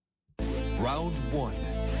Round one.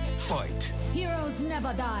 Fight. Heroes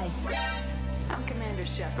never die. I'm Commander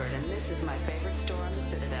Shepard, and this is my favorite store on the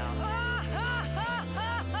Citadel.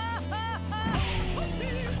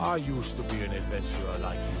 I used to be an adventurer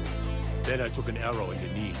like you. Then I took an arrow in the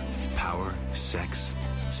knee. Power, sex,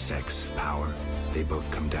 power. They both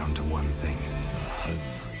come down to one thing.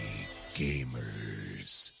 Hungry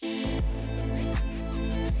Gamers.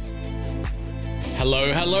 Hello,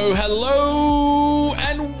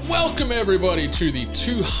 and welcome everybody to the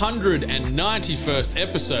 291st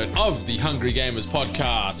episode of the Hungry Gamers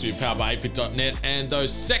podcast. We're powered by 8bit.net and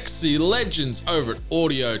those sexy legends over at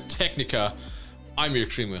Audio Technica. I'm your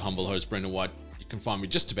extremely humble host, Brendan White. You can find me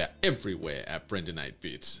just about everywhere at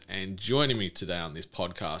Brendan8bits. And joining me today on this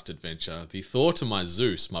podcast adventure, the Thor to my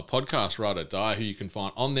Zeus, my podcast ride or die, who you can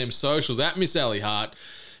find on them socials at Miss Ellie Hart.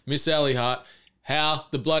 Miss Ellie Hart, how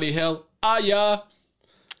the bloody hell are ya?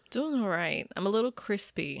 Doing all right. I'm a little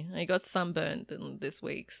crispy. I got sunburned this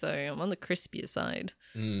week, so I'm on the crispier side.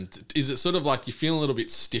 Is it sort of like you feel a little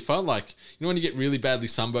bit stiffer? Like, you know when you get really badly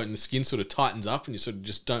sunburned and the skin sort of tightens up and you sort of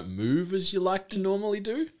just don't move as you like to normally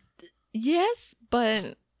do? Yes,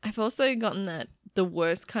 but I've also gotten the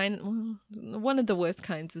worst kind, one of the worst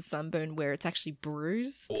kinds of sunburn where it's actually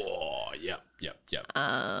bruised. Oh, yep.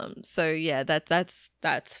 So yeah, that's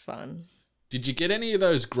fun. Did you get any of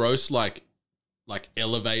those gross, like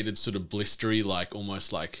elevated sort of blistery, like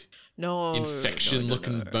almost like infection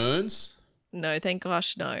looking burns? No, thank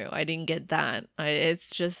gosh, no. I didn't get that.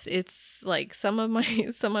 It's like some of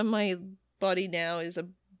my body now is a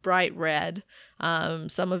bright red.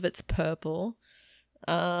 Some of it's purple.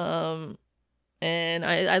 And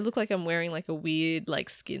I look like I'm wearing like a weird like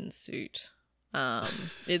skin suit.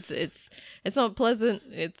 It's not pleasant.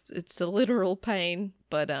 It's a literal pain,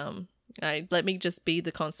 but let me just be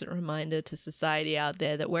the constant reminder to society out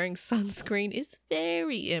there that wearing sunscreen is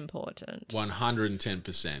very important.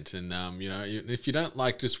 110%. And, if you don't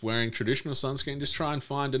like just wearing traditional sunscreen, just try and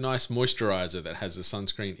find a nice moisturizer that has a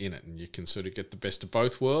sunscreen in it. And you can sort of get the best of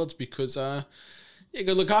both worlds because, you got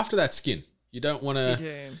to look after that skin. You don't want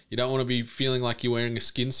to be feeling like you're wearing a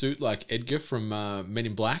skin suit like Edgar from Men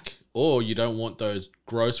in Black, or you don't want those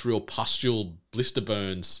gross, real pustule blister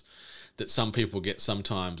burns that some people get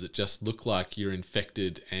sometimes that just look like you're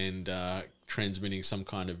infected and transmitting some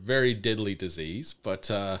kind of very deadly disease.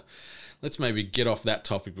 But let's maybe get off that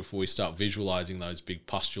topic before we start visualizing those big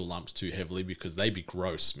pustule lumps too heavily, because they be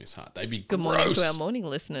gross, Miss Hart. They be Good gross. morning to our morning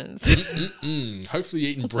listeners. Hopefully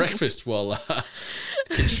you're eating breakfast while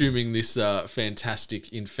consuming this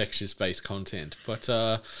fantastic infectious-based content. But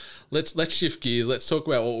let's shift gears. Let's talk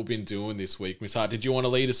about what we've been doing this week. Miss Hart, did you want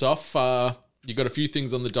to lead us off? You got a few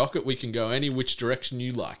things on the docket. We can go any which direction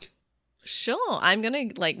you like. Sure. I'm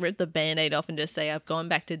going to rip the Band-Aid off and just say I've gone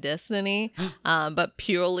back to Destiny, but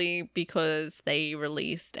purely because they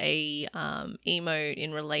released a emote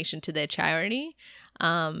in relation to their charity.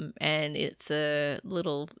 And it's a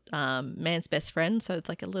little man's best friend. So it's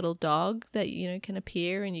like a little dog that, can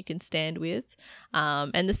appear and you can stand with.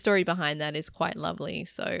 And the story behind that is quite lovely.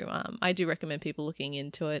 So I do recommend people looking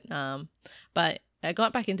into it. But I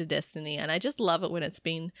got back into Destiny and I just love it when it's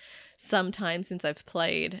been some time since I've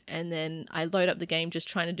played and then I load up the game just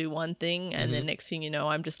trying to do one thing and then next thing you know,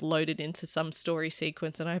 I'm just loaded into some story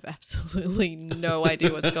sequence and I have absolutely no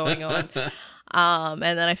idea what's going on. And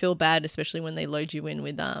then I feel bad, especially when they load you in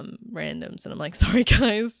with randoms and I'm like, sorry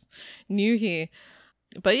guys, new here.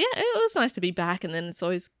 But yeah, it was nice to be back, and then it's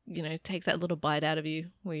always, takes that little bite out of you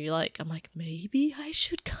where you're like, I'm like, maybe I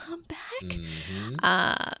should come back.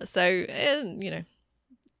 So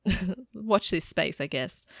watch this space, I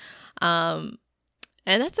guess. And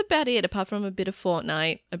that's about it, apart from a bit of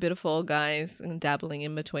Fortnite, a bit of Fall Guys, and dabbling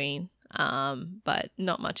in between. But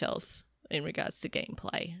not much else in regards to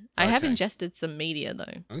gameplay. I have ingested some media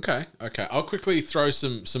though. Okay. I'll quickly throw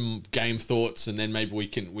some game thoughts, and then maybe we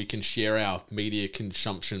can share our media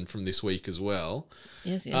consumption from this week as well.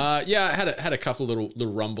 Yes. I had a couple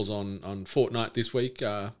little rumbles on Fortnite this week.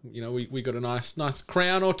 We got a nice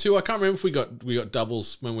crown or two. I can't remember if we got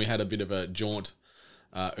doubles when we had a bit of a jaunt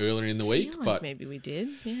earlier in the week, but maybe we did.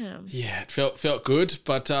 Yeah, it felt good,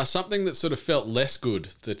 but something that sort of felt less good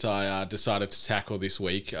that I decided to tackle this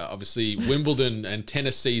week. Obviously, Wimbledon and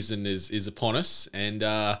tennis season is upon us, and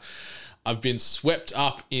I've been swept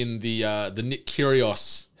up in the Nick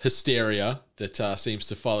Kyrgios hysteria that seems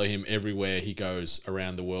to follow him everywhere he goes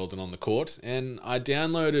around the world and on the court. And I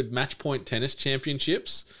downloaded Matchpoint Tennis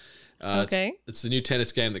Championships. It's the new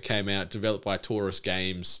tennis game that came out, developed by Taurus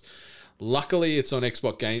Games. Luckily, it's on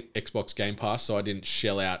Xbox Game Pass, so I didn't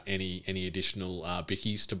shell out any additional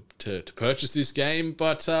bickies to purchase this game.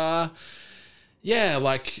 But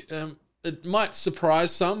it might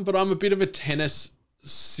surprise some, but I'm a bit of a tennis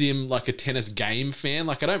sim, like a tennis game fan.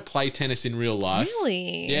 Like I don't play tennis in real life.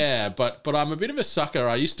 Really? Yeah, but I'm a bit of a sucker.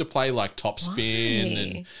 I used to play like Topspin Why?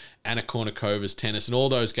 and Anna Kournikovas tennis and all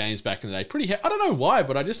those games back in the day. I don't know why,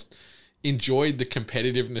 but I just enjoyed the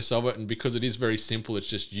competitiveness of it, and because it is very simple, it's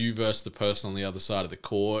just you versus the person on the other side of the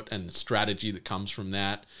court and the strategy that comes from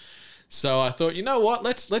that. So I thought, you know what,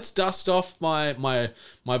 let's dust off my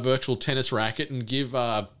virtual tennis racket and give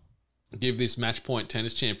this Matchpoint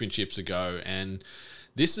Tennis Championships a go. And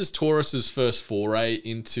this is Taurus's first foray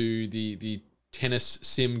into the tennis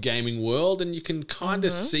sim gaming world, and you can kind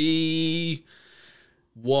of see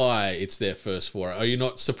why it's their first foray. Are you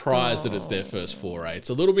not surprised that it's their first foray? It's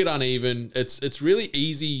a little bit uneven. It's really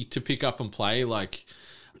easy to pick up and play. Like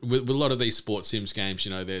with a lot of these sports sims games,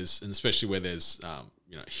 and especially where there's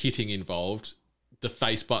hitting involved, the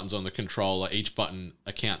face buttons on the controller, each button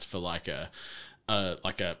accounts for like a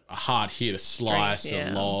hard hit, a slice,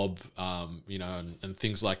 Strength, a lob, and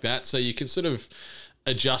things like that. So you can sort of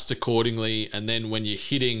adjust accordingly, and then when you're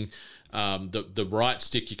hitting the right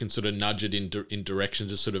stick, you can sort of nudge it in direction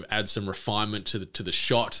to sort of add some refinement to the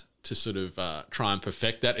shot to sort of try and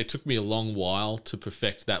perfect that. It took me a long while to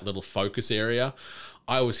perfect that little focus area.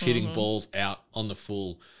 I was hitting balls out on the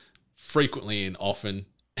full frequently and often,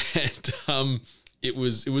 and it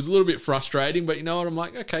was a little bit frustrating. But you know what? I'm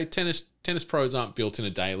like, okay, tennis pros aren't built in a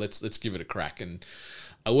day. Let's give it a crack. And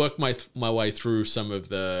I worked my way through some of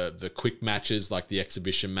the quick matches, like the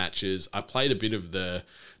exhibition matches. I played a bit of the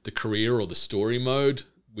career or the story mode,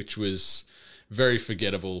 which was very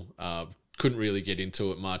forgettable. Couldn't really get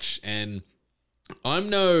into it much. And I'm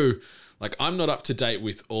not up to date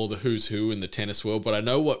with all the who's who in the tennis world, but I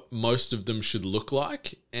know what most of them should look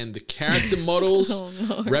like. And the character models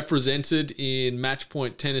represented in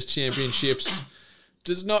Matchpoint Tennis Championships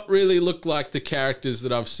does not really look like the characters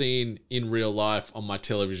that I've seen in real life on my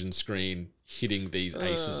television screen hitting these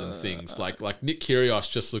aces and things. Like Nick Kyrgios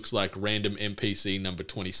just looks like random NPC number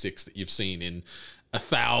 26 that you've seen in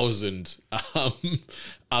 1,000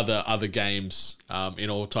 other games in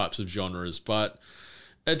all types of genres. But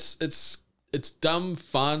it's dumb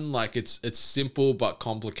fun. Like it's simple but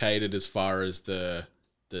complicated as far as the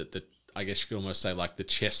I guess you could almost say like the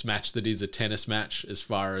chess match that is a tennis match, as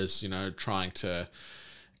far as, trying to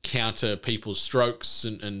counter people's strokes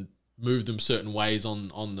and move them certain ways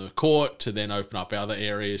on the court to then open up other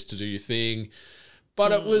areas to do your thing.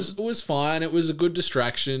 But it was fine. It was a good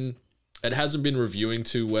distraction. It hasn't been reviewing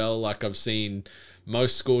too well. Like I've seen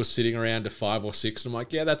most scores sitting around to 5 or 6, and I'm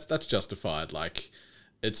like, yeah, that's justified. Like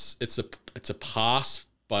it's a pass,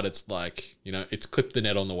 but it's like, it's clipped the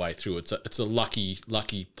net on the way through. It's a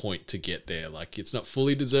lucky point to get there. Like it's not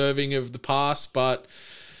fully deserving of the pass, but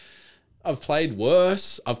I've played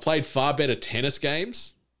worse. I've played far better tennis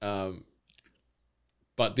games.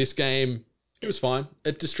 But this game, it was fine.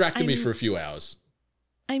 It distracted me for a few hours.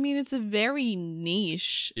 I mean, it's a very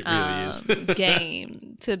niche It really is.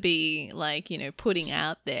 game to be putting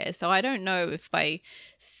out there. So I don't know if by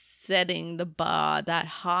setting the bar that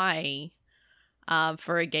high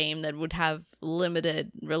for a game that would have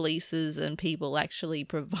limited releases and people actually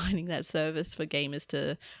providing that service for gamers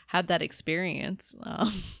to have that experience.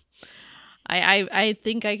 I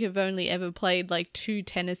think I've only ever played like 2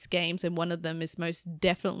 tennis games, and one of them is most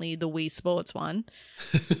definitely the Wii Sports one.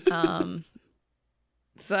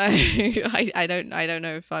 So I don't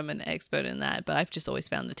know if I'm an expert in that, but I've just always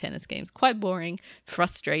found the tennis games quite boring,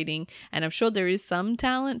 frustrating, and I'm sure there is some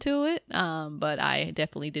talent to it, but I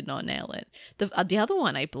definitely did not nail it. The other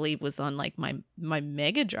one I believe was on like my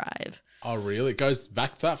Mega Drive. Oh, really? It goes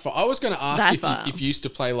back that far? I was going to ask if you used to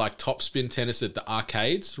play like Topspin tennis at the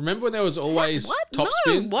arcades. Remember when there was always Topspin?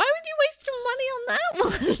 No, why would you waste your money on that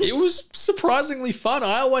one? It was surprisingly fun.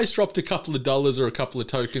 I always dropped a couple of dollars or a couple of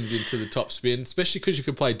tokens into the Topspin, especially because you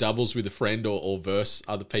could play doubles with a friend or verse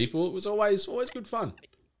other people. It was always good fun.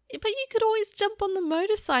 But you could always jump on the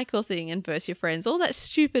motorcycle thing and verse your friends. All that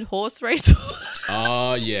stupid horse race.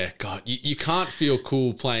 Oh, yeah. God, you can't feel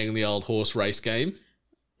cool playing the old horse race game.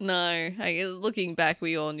 No, looking back,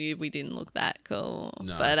 we all knew we didn't look that cool.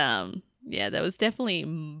 No. But yeah, there was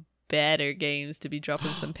definitely better games to be dropping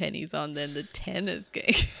some pennies on than the tennis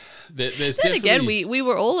game. There's then definitely... again, we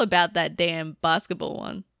were all about that damn basketball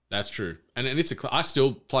one. That's true, and it's I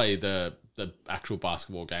still play the actual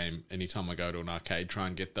basketball game anytime I go to an arcade, try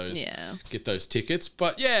and get those tickets.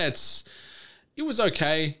 But yeah, it was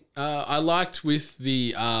okay. I liked with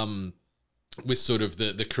the with sort of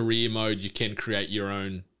the career mode, you can create your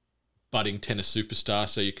own budding tennis superstar,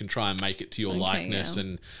 so you can try and make it to your likeness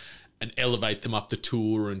and elevate them up the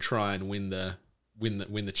tour and try and win the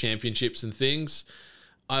championships and things.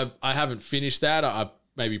 I haven't finished that. I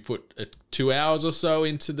maybe put 2 hours or so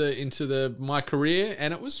into my career,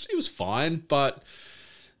 and it was fine, but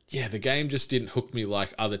yeah, the game just didn't hook me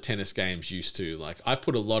like other tennis games used to. Like, I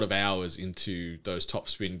put a lot of hours into those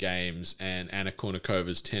Topspin games and Anna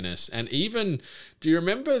Kournikova's tennis, and even, do you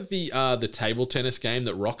remember the table tennis game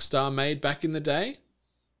that Rockstar made back in the day?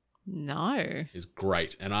 No. It's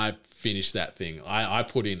great, and I finished that thing. I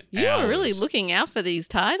put in You hours. were really looking out for these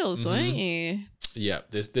titles, weren't you? Yeah,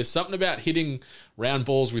 there's something about hitting round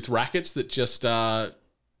balls with rackets that just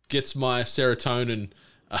gets my serotonin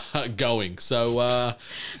going. So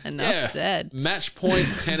Enough said. Match Point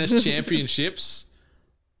Tennis Championships.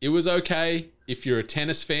 It was okay. If you're a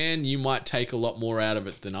tennis fan, you might take a lot more out of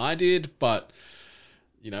it than I did, but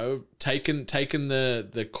you know, taking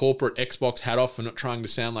the corporate Xbox hat off and not trying to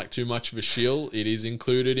sound like too much of a shill, it is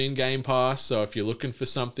included in Game Pass. So if you're looking for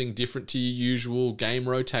something different to your usual game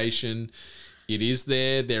rotation, it is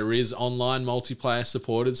there. There is online multiplayer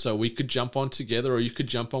supported, so we could jump on together, or you could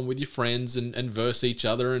jump on with your friends and verse each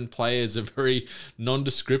other and play as a very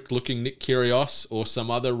nondescript looking Nick Kyrgios or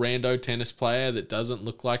some other rando tennis player that doesn't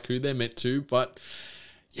look like who they're meant to. But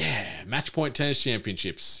yeah, Match Point Tennis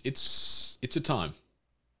Championships. It's a time.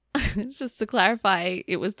 Just to clarify,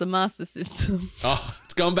 it was the Master System. Oh,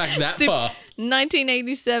 it's gone back that far.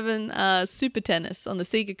 1987 Super Tennis on the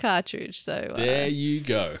Sega cartridge. So there you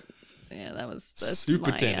go. Yeah, that's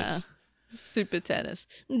Super my, Tennis. Super Tennis.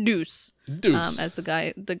 Deuce. Deuce. As the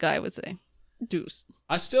guy would say. Deuce.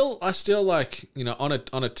 I still like, you know, on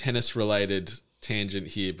a tennis related tangent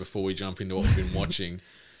here before we jump into what we've been watching.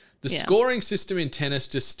 The scoring system in tennis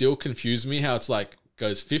just still confused me, how it's like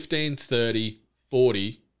goes 15, 30,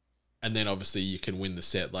 40, and then obviously you can win the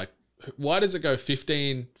set. Like, why does it go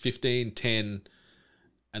 15, 15, 10,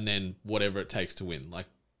 and then whatever it takes to win? Like,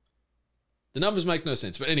 the numbers make no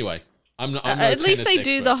sense. But anyway, I'm no at least they tennis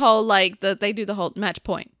do expert. the whole they do the whole match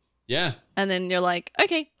point. Yeah. And then you're like,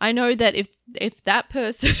 okay, I know that if that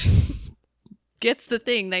person gets the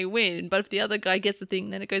thing, they win. But if the other guy gets the thing,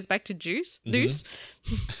 then it goes back to deuce.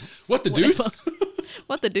 What the deuce?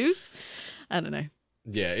 What the deuce? I don't know.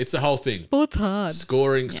 Yeah, it's a whole thing. Sports hard.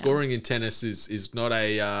 Scoring in tennis is not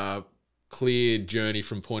a clear journey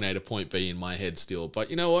from point A to point B in my head still. But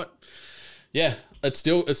you know what? Yeah, it's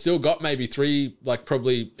still got maybe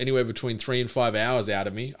probably anywhere between 3 and 5 hours out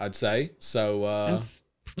of me, I'd say. So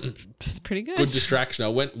it's pretty good. Good distraction. I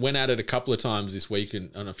went at it a couple of times this week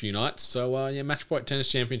and on a few nights. So yeah, Match Point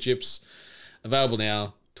Tennis Championships available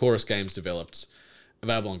now. Taurus Games developed,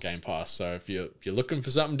 available on Game Pass. So if you're looking for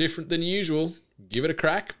something different than usual, give it a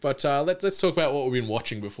crack. But let's talk about what we've been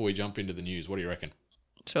watching before we jump into the news. What do you reckon?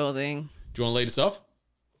 Sure thing. Do you want to lead us off?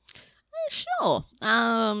 Sure.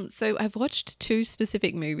 So I've watched 2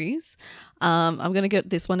 specific movies. I'm going to get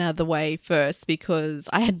this one out of the way first because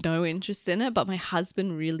I had no interest in it, but my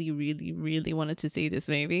husband really, really, really wanted to see this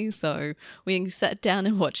movie. So we sat down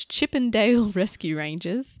and watched Chip and Dale Rescue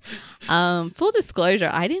Rangers. Full disclosure,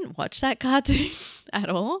 I didn't watch that cartoon at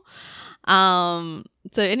all.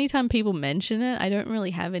 So anytime people mention it, I don't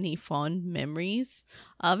really have any fond memories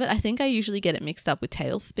of it. I think I usually get it mixed up with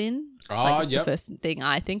Tailspin. It's the first thing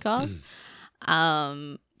I think of.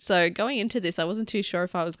 So going into this, I wasn't too sure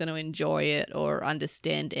if I was going to enjoy it or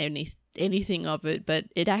understand anything of it, but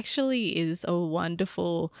it actually is a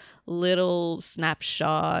wonderful little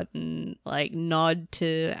snapshot and nod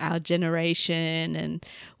to our generation, and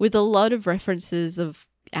with a lot of references of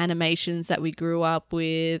animations that we grew up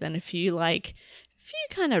with, and a few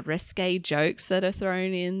kind of risque jokes that are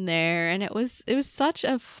thrown in there, and it was such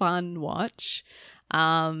a fun watch.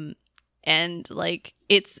 And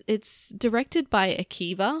it's directed by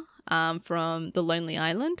Akiva from The Lonely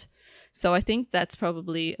Island, so I think that's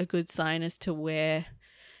probably a good sign as to where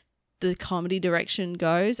the comedy direction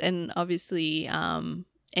goes. And obviously Andy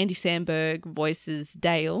Samberg voices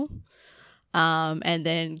Dale, and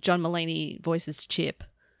then John Mulaney voices Chip.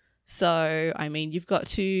 So I mean, you've got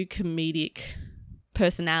 2 comedic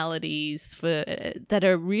personalities that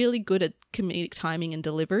are really good at comedic timing and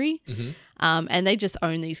delivery. And they just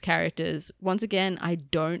own these characters. Once again, I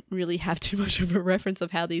don't really have too much of a reference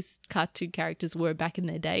of how these cartoon characters were back in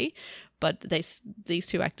their day, but these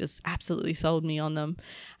 2 actors absolutely sold me on them.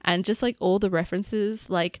 And just all the references,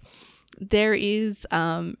 there is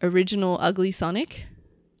original Ugly Sonic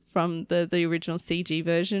from the original CG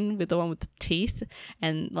version with the one with the teeth,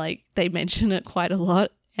 and they mention it quite a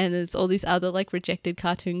lot. And there's all these other rejected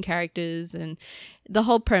cartoon characters, and the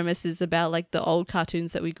whole premise is about the old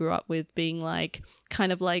cartoons that we grew up with being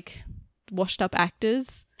kind of washed up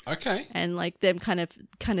actors. Okay. And them kind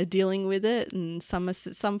of dealing with it, and some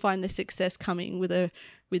find their success coming with a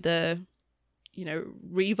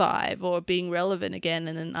revive or being relevant again,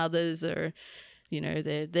 and then others are,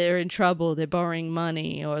 they're in trouble, they're borrowing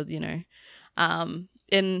money, or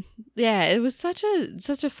and yeah, it was such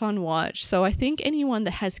a fun watch. So I think anyone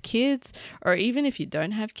that has kids, or even if you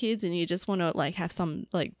don't have kids and you just want to like have some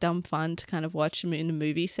like dumb fun to kind of watch them in a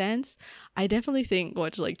movie sense, I definitely think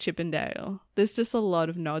watch like Chip and Dale. There's just a lot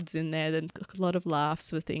of nods in there, then a lot of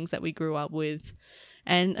laughs with things that we grew up with,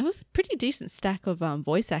 and it was a pretty decent stack of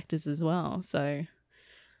voice actors as well. So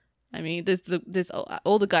I mean, there's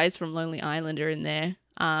all the guys from Lonely Island are in there.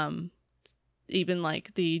 Even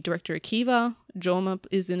like the director Akiva Jorma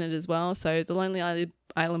is in it as well. So the Lonely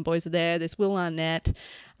Island boys are there. There's Will Arnett.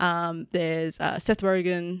 There's Seth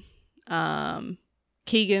Rogen,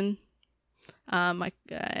 Keegan,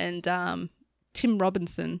 and Tim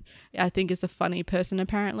Robinson. I think is a funny person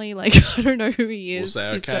apparently. Like I don't know who he is. We'll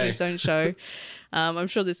say He's got his own show. I'm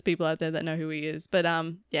sure there's people out there that know who he is. But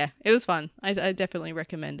yeah, it was fun. I definitely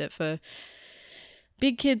recommend it for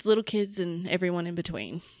big kids, little kids, and everyone in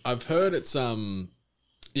between. I've heard it's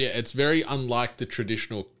it's very unlike the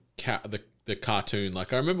traditional the cartoon.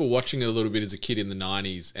 Like I remember watching it a little bit as a kid in the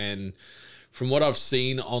 90s, and from what I've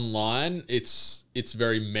seen online, it's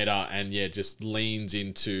very meta and just leans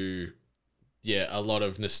into a lot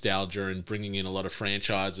of nostalgia and bringing in a lot of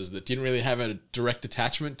franchises that didn't really have a direct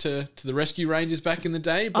attachment to the Rescue Rangers back in the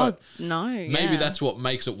day. But maybe that's what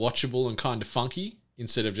makes it watchable and kind of funky,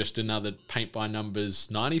 instead of just another paint-by-numbers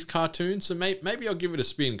 90s cartoon. So maybe I'll give it a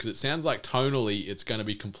spin, because it sounds like tonally it's going to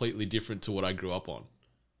be completely different to what I grew up on.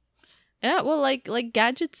 Yeah, well, like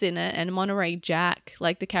Gadget's in it, and Monterey Jack,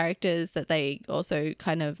 like the characters that they also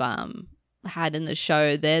kind of had in the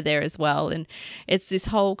show, they're there as well. And it's this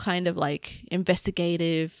whole kind of like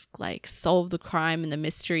investigative, like solve the crime and the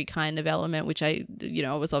mystery kind of element, which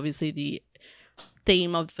was obviously the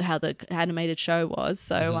theme of how the animated show was.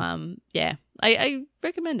 So I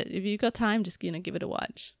recommend it. If you've got time, just give it a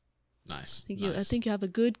watch. Nice. I think you have a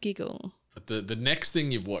good giggle. But the next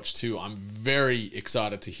thing you've watched too, I'm very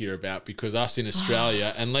excited to hear about, because us in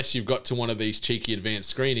Australia, unless you've got to one of these cheeky advanced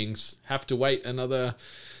screenings, have to wait another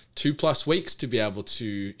 2+ weeks to be able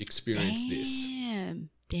to experience this.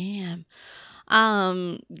 Damn.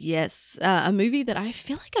 Yes, a movie that I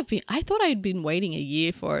feel like I thought I'd been waiting a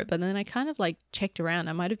year for it, but then I kind of like checked around.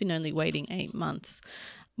 I might have been only waiting 8 months,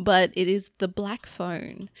 but it is The Black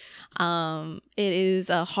Phone. It is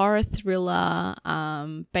a horror thriller,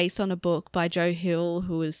 based on a book by Joe Hill,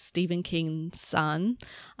 who is Stephen King's son.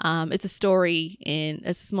 It's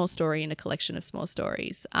a small story in a collection of small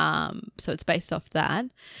stories. So it's based off that.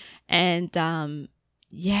 And,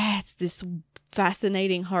 it's this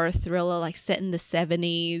fascinating horror thriller, like set in the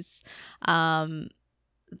 70s.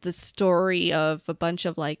 The story of a bunch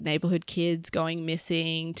of like neighborhood kids going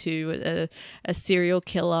missing to a serial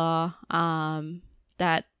killer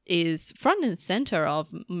that is front and center of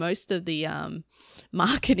most of the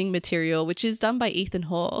marketing material, which is done by Ethan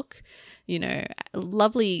Hawke.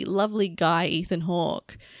 Lovely guy Ethan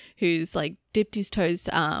Hawke, who's like dipped his toes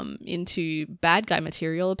into bad guy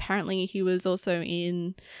material. Apparently he was also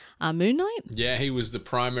in Moon Knight. Yeah, he was the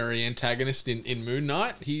primary antagonist in Moon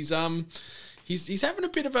Knight. He's having a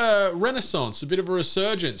bit of a renaissance, a bit of a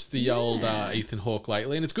resurgence, the old Ethan Hawke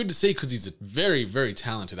lately, and it's good to see, because he's a very, very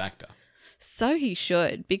talented actor. So he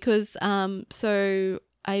should, because so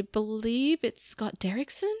I believe it's Scott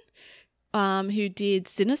Derrickson, who did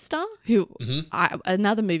Sinister,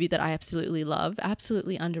 another movie that I absolutely love,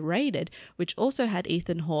 absolutely underrated, which also had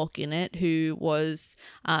Ethan Hawke in it, who was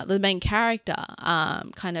the main character,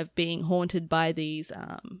 kind of being haunted by these,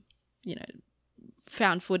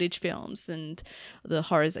 found footage films and the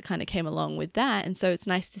horrors that kind of came along with that. And so it's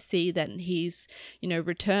nice to see that he's,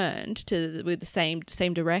 returned with the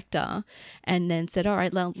same director, and then said, all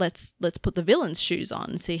right, let's put the villain's shoes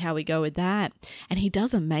on and see how we go with that. And he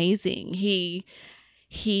does amazing. He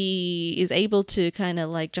is able to kind of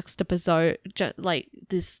like juxtapose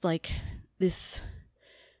this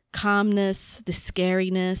calmness, this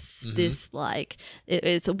scariness, this like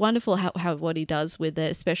it's wonderful how what he does with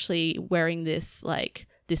it, especially wearing this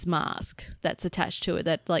mask that's attached to it,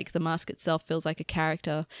 that like the mask itself feels like a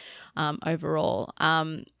character overall.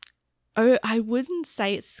 I wouldn't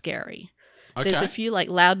say it's scary. Okay. There's a few like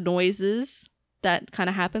loud noises that kind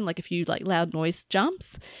of happen, like a few like loud noise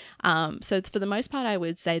jumps. So it's, for the most part, I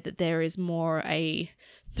would say that there is more a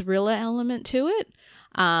thriller element to it.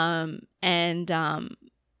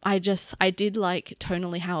 I did like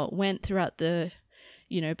tonally how it went throughout the,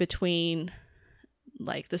 between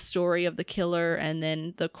like the story of the killer and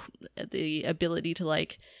then the ability to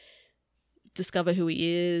like discover who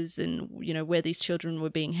he is and, you know, where these children were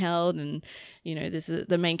being held. And, you know,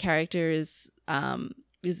 the main character is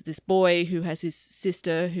this boy who has his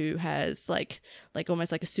sister who has like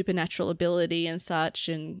almost like a supernatural ability and such.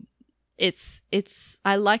 And it's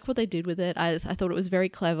I like what they did with it. I thought it was very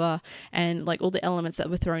clever, and like all the elements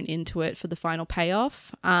that were thrown into it for the final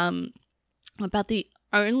payoff. About the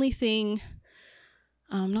only thing,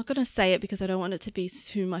 I'm not going to say it because I don't want it to be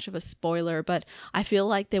too much of a spoiler, but I feel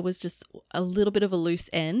like there was just a little bit of a loose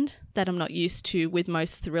end that I'm not used to with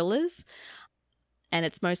most thrillers. And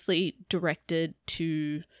it's mostly directed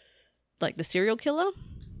to like the serial killer.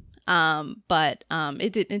 But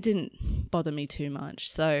it didn't bother me too much.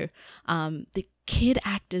 So the kid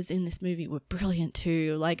actors in this movie were brilliant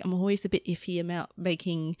too. Like, I'm always a bit iffy about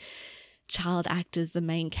making child actors the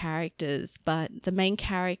main characters, but the main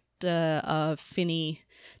character of Finney,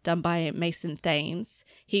 done by Mason Thames,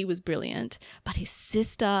 he was brilliant. But his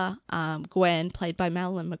sister, Gwen, played by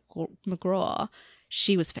Madeline McGraw,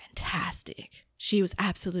 she was fantastic. She was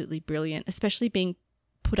absolutely brilliant, especially being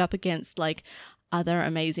put up against like other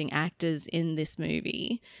amazing actors in this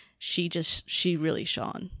movie. She really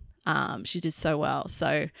shone. She did so well.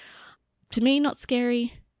 So to me, not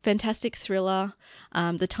scary, fantastic thriller.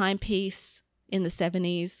 The timepiece in the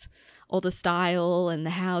 70s, all the style and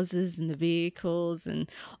the houses and the vehicles and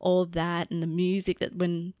all that, and the music, that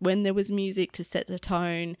when there was music to set the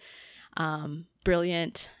tone,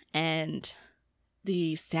 brilliant. And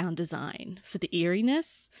the sound design for the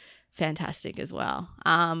eeriness, fantastic as well.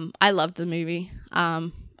 I loved the movie.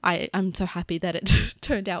 I'm so happy that it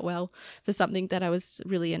turned out well for something that I was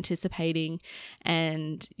really anticipating.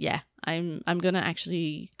 And yeah, I'm gonna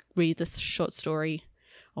actually read this short story,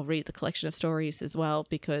 or read the collection of stories as well,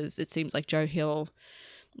 because it seems like Joe Hill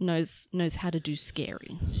knows how to do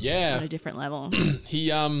scary. Yeah, on a different level.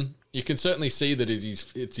 He you can certainly see that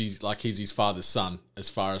he's his father's son, as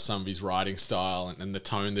far as some of his writing style and the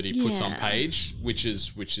tone that he puts on page, which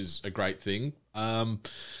is a great thing.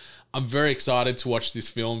 I'm very excited to watch this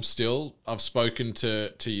film still. I've spoken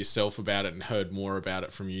to yourself about it and heard more about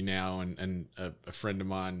it from you now, and a friend of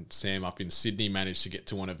mine, Sam, up in Sydney, managed to get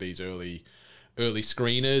to one of these early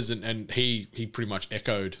screeners, and he pretty much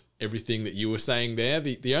echoed everything that you were saying there.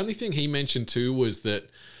 The only thing he mentioned too was that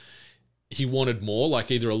he wanted more, like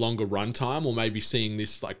either a longer runtime or maybe seeing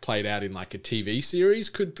this like played out in like a TV series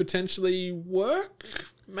could potentially work,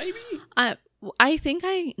 maybe? I think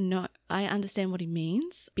I understand what he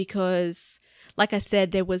means, because like I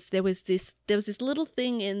said, there was this little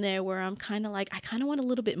thing in there where I'm kind of like, I kind of want a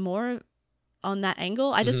little bit more on that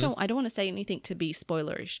angle. I just don't want to say anything to be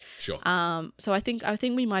spoilerish. Sure. So I think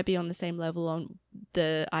we might be on the same level on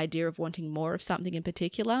the idea of wanting more of something in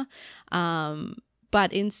particular.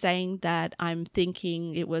 But in saying that, I'm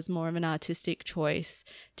thinking it was more of an artistic choice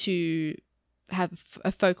to have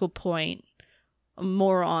a focal point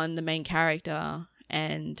more on the main character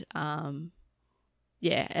and and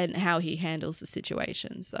how he handles the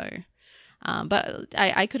situation. So but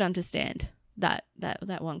I could understand that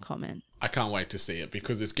one comment. I can't wait to see it,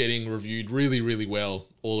 because it's getting reviewed really, really well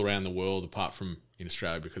all around the world, apart from in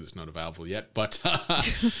Australia because it's not available yet. But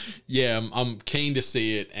yeah, I'm keen to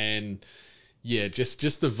see it. And yeah,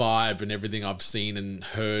 just the vibe and everything I've seen and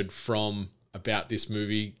heard from about this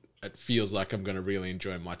movie, it feels like I'm going to really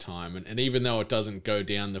enjoy my time. And even though it doesn't go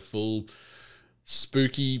down the full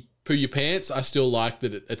spooky poo your pants, I still like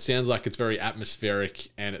that it sounds like it's very atmospheric,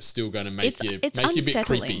 and it's still going to make you a bit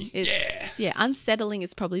creepy. Yeah, unsettling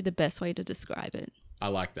is probably the best way to describe it. I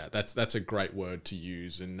like that. That's a great word to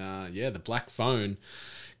use. And The Black Phone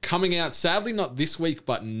coming out, sadly not this week,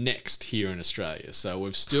 but next here in Australia. So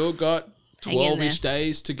we've still got 12-ish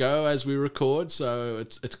days to go as we record. So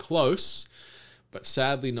it's close, but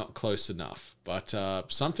sadly not close enough. But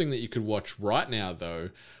something that you could watch right now, though,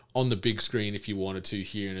 on the big screen if you wanted to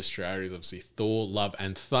here in Australia, is obviously Thor, Love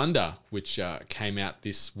and Thunder, which came out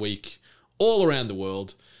this week all around the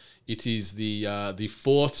world. It is the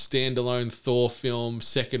fourth standalone Thor film,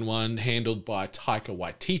 second one handled by Taika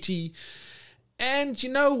Waititi. And you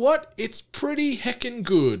know what? It's pretty heckin'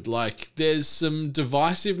 good. Like, there's some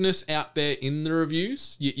divisiveness out there in the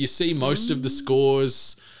reviews. You see most of the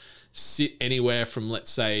scores sit anywhere from,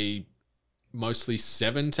 let's say, mostly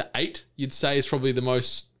 7 to 8, you'd say is probably the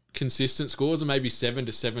most consistent scores, or maybe 7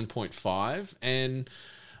 to 7.5. And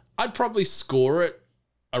I'd probably score it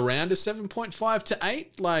around a 7.5 to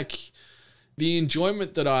 8. Like, the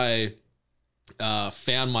enjoyment that I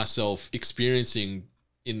found myself experiencing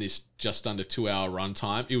in this just under 2 hour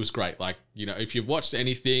runtime, it was great. Like, you know, if you've watched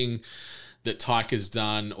anything that Taika's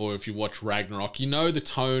done, or if you watch Ragnarok, you know the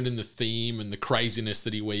tone and the theme and the craziness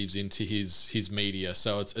that he weaves into his media.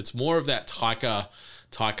 So it's more of that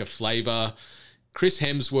Taika flavor. Chris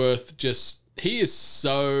Hemsworth, he is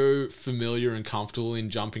so familiar and comfortable in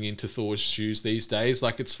jumping into Thor's shoes these days.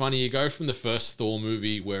 Like, it's funny, you go from the first Thor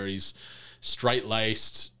movie where he's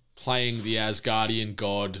straight-laced, playing the Asgardian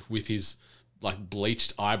god with his like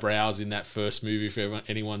bleached eyebrows in that first movie, if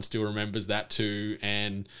anyone still remembers that too,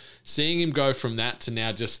 and seeing him go from that to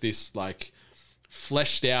now just this like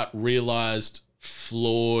fleshed out, realized,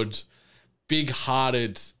 flawed,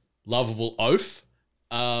 big-hearted, lovable oaf.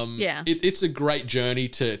 It's a great journey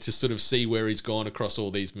to sort of see where he's gone across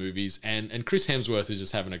all these movies, and Chris Hemsworth is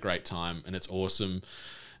just having a great time, and it's awesome.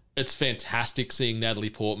 It's fantastic seeing Natalie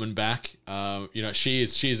Portman back. She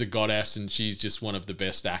is a goddess, and she's just one of the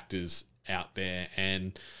best actors out there,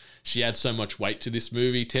 and she adds so much weight to this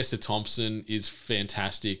movie. Tessa Thompson is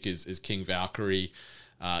fantastic as King Valkyrie.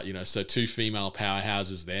 So two female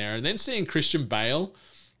powerhouses there, and then seeing Christian Bale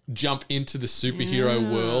jump into the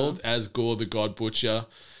superhero world as Gore the God Butcher.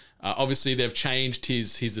 Obviously, they've changed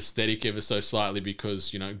his aesthetic ever so slightly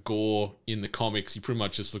because, Gore in the comics, he pretty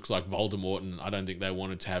much just looks like Voldemort, and I don't think they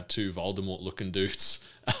wanted to have two Voldemort-looking dudes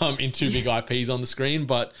in two big IPs on the screen.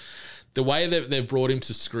 But the way that they've brought him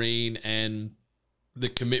to screen and the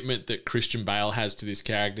commitment that Christian Bale has to this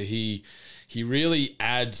character, he really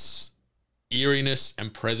adds eeriness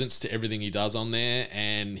and presence to everything he does on there,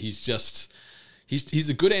 and He's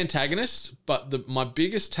a good antagonist, but my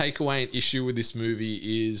biggest takeaway and issue with this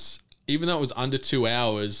movie is, even though it was under 2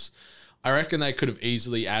 hours, I reckon they could have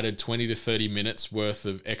easily added 20 to 30 minutes worth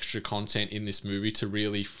of extra content in this movie to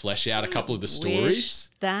really flesh out a couple of the stories.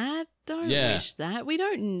 Wish that. We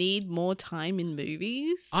don't need more time in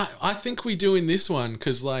movies. I think we do in this one,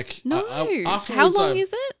 because how long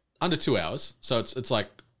is it? Under 2 hours. So it's like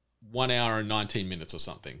 1 hour and 19 minutes or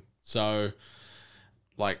something. So...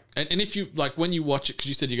 and if you when you watch it, because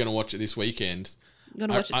you said you're going to watch it this weekend, I'm going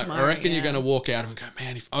to watch it tomorrow. I reckon you're going to walk out and go,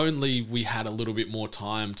 man, if only we had a little bit more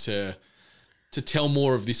time to tell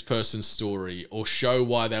more of this person's story, or show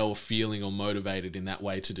why they were feeling or motivated in that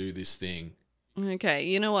way to do this thing. Okay,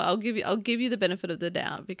 you know what? I'll give you the benefit of the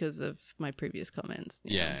doubt because of my previous comments.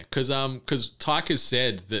 Yeah, because Taika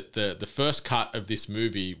said that the first cut of this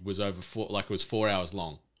movie was it was 4 hours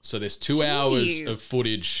long. So there's 2 hours of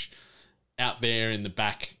footage out there in the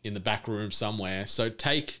back room somewhere. So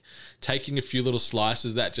taking a few little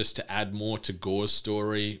slices of that just to add more to Gore's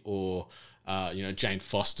story, or Jane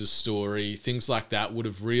Foster's story, things like that would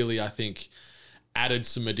have really, I think, added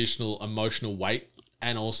some additional emotional weight,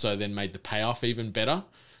 and also then made the payoff even better.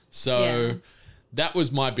 So that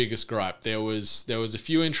was my biggest gripe. There was a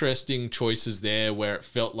few interesting choices there where it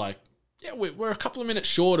felt like, yeah, we're a couple of minutes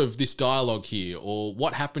short of this dialogue here, or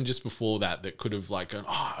what happened just before that could have gone,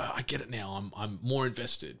 oh, I get it now, I'm more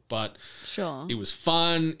invested. But sure, it was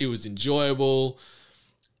fun, it was enjoyable.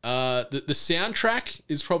 The soundtrack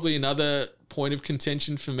is probably another point of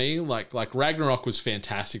contention for me. Like Ragnarok was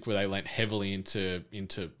fantastic, where they went heavily into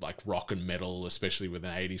like rock and metal, especially with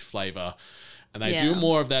an 80s flavor, and they do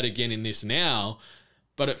more of that again in this now.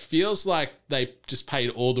 But it feels like they just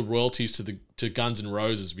paid all the royalties to Guns N'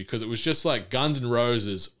 Roses, because it was just like Guns N'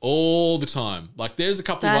 Roses all the time. Like, there's a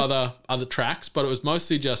couple of other tracks, but it was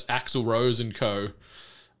mostly just Axl Rose and co.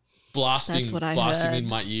 blasting in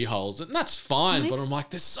my ear holes, and that's fine. But I'm like,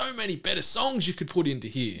 there's so many better songs you could put into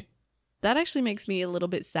here. That actually makes me a little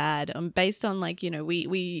bit sad. Based on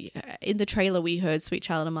we in the trailer we heard "Sweet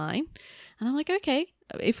Child of Mine," and I'm like, okay.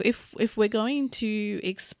 If we're going to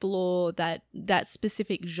explore that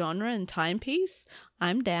specific genre and timepiece,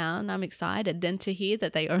 I'm down. I'm excited. Then to hear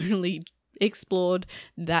that they only explored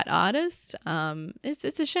that artist,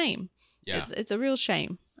 it's a shame. Yeah, it's a real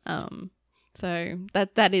shame. So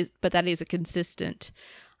that is a consistent.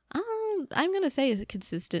 I'm gonna say it's a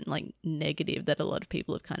consistent negative that a lot of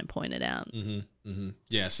people have kind of pointed out.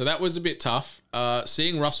 Yeah, so that was a bit tough.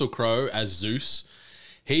 Seeing Russell Crowe as Zeus.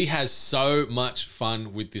 He has so much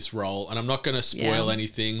fun with this role, and I'm not going to spoil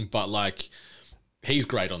anything, but he's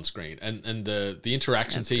great on screen, and the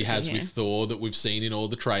interactions he has with Thor that we've seen in all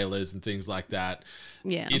the trailers and things like that.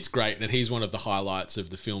 Yeah, it's great, and he's one of the highlights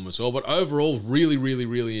of the film as well. But overall, really, really,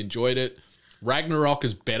 really enjoyed it. Ragnarok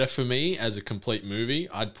is better for me as a complete movie.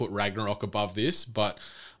 I'd put Ragnarok above this, but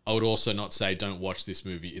I would also not say don't watch this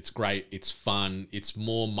movie. It's great. It's fun. It's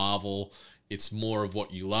more Marvel. It's more of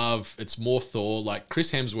what you love. It's more Thor.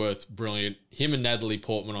 Chris Hemsworth, brilliant. Him and Natalie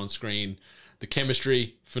Portman on screen. The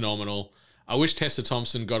chemistry, phenomenal. I wish Tessa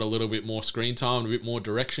Thompson got a little bit more screen time, a bit more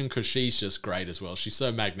direction, because she's just great as well. She's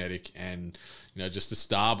so magnetic and, just a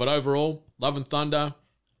star. But overall, Love and Thunder,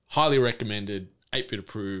 highly recommended, 8-bit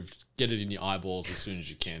approved. Get it in your eyeballs as soon as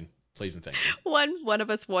you can. Please and thank you. One of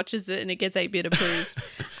us watches it and it gets 8-bit approved.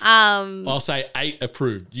 I'll say 8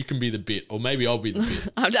 approved. You can be the bit, or maybe I'll be the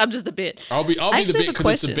bit. I'm just a bit. I'll be the actually bit have a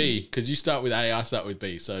because it's a question. B. Because you start with A, I start with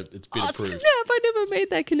B, so it's bit approved. Snap! I never made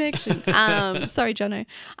that connection. Sorry, Jono.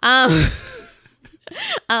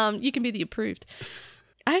 You can be the approved.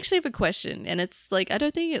 I actually have a question, and it's like I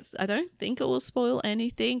don't think it will spoil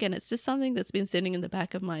anything, and it's just something that's been sitting in the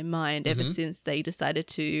back of my mind ever since they decided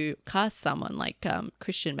to cast someone like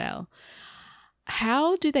Christian Bale.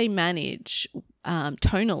 How do they manage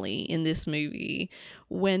tonally in this movie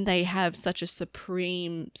when they have such a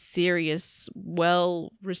supreme, serious,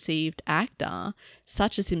 well-received actor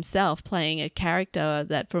such as himself playing a character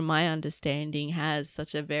that, from my understanding, has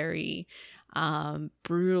such a very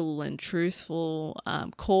brutal and truthful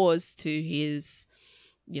cause to his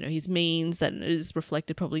means that is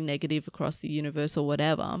reflected probably negative across the universe or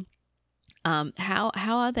whatever. How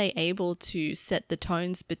are they able to set the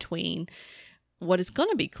tones between what is going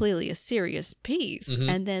to be clearly a serious piece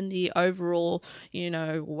and then the overall,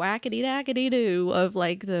 whackety-dackety-doo of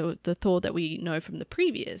like the Thor that we know from the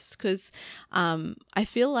previous? Because I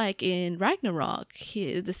feel like in Ragnarok,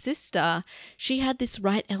 the sister, she had this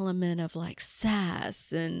right element of like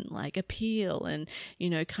sass and like appeal and,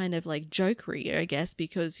 kind of like jokery, I guess,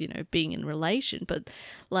 because, being in relation. But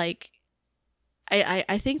like,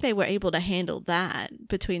 I think they were able to handle that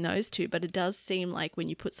between those two, but it does seem like when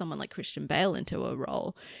you put someone like Christian Bale into a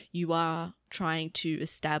role, you are trying to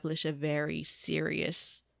establish a very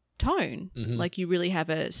serious tone. Like you really have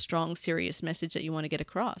a strong, serious message that you want to get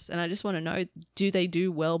across. And I just want to know, do they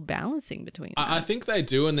do well balancing between that? I think they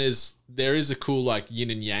do, and there is a cool like yin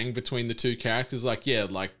and yang between the two characters. Like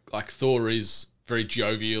Thor is very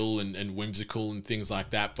jovial and whimsical and things like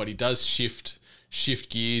that, but he does shift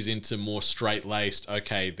gears into more straight-laced,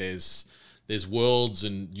 okay, there's worlds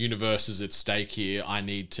and universes at stake here. I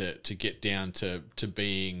need to get down to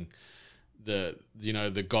being the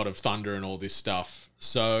god of thunder and all this stuff.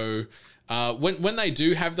 So when they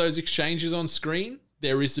do have those exchanges on screen,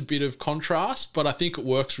 there is a bit of contrast, but I think it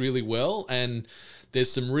works really well. And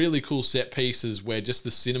there's some really cool set pieces where just the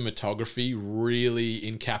cinematography really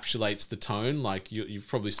encapsulates the tone. Like you've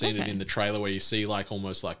probably seen it in the trailer where you see like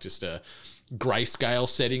almost like just a grayscale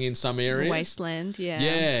setting in some areas. Wasteland, yeah.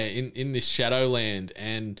 Yeah, in this Shadowland.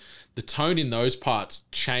 And the tone in those parts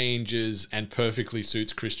changes and perfectly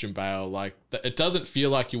suits Christian Bale. Like, it doesn't feel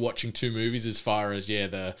like you're watching two movies as far as,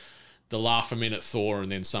 the laugh a minute Thor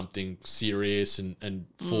and then something serious and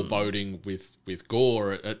foreboding with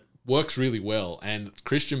gore. It works really well. And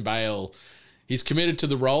Christian Bale, he's committed to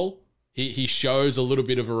the role. He shows a little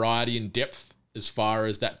bit of variety and depth as far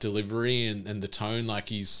as that delivery and the tone. Like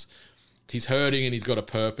he's hurting and he's got a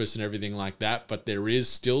purpose and everything like that, but there is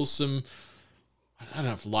still some, I don't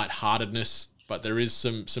know if lightheartedness, but there is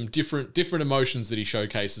some different emotions that he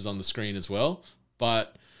showcases on the screen as well.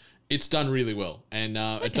 But it's done really well, and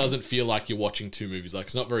it doesn't feel like you're watching two movies. Like,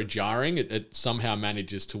 it's not very jarring. It somehow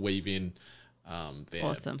manages to weave in there.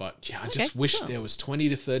 Awesome. But yeah, I just wish there was 20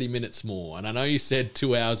 to 30 minutes more. And I know you said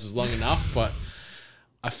 2 hours is long enough, but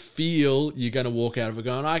I feel you're going to walk out of it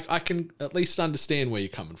going, I can at least understand where you're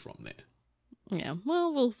coming from there. Yeah,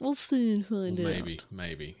 well, we'll soon find out.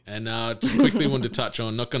 Maybe. And just quickly wanted to touch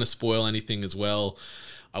on, not going to spoil anything as well.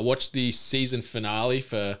 I watched the season finale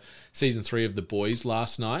for season 3 of The Boys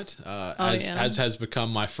last night, as has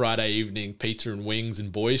become my Friday evening pizza and wings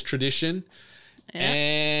and boys tradition. Yeah.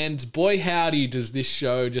 And boy, howdy, does this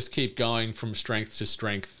show just keep going from strength to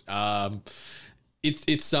strength.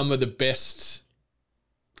 It's some of the best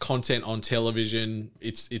content on television.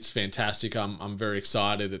 It's fantastic. I'm very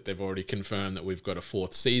excited that they've already confirmed that we've got a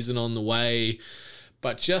 4th season on the way.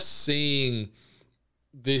 But just seeing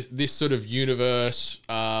this sort of universe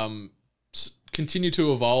continue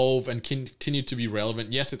to evolve and continue to be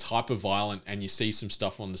relevant. Yes, it's hyper violent and you see some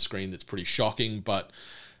stuff on the screen that's pretty shocking, but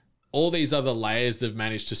all these other layers they've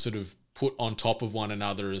managed to sort of put on top of one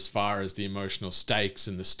another as far as the emotional stakes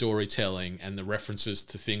and the storytelling and the references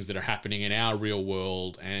to things that are happening in our real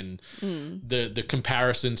world and the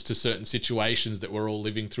comparisons to certain situations that we're all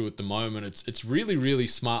living through at the moment. It's really, really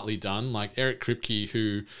smartly done. Like Eric Kripke,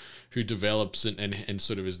 who develops and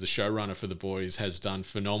sort of is the showrunner for The Boys, has done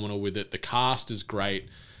phenomenal with it. The cast is great.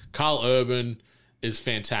 Carl Urban is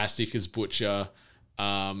fantastic as Butcher.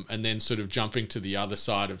 And then sort of jumping to the other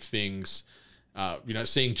side of things,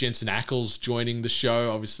 seeing Jensen Ackles joining the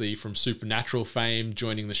show, obviously from Supernatural fame,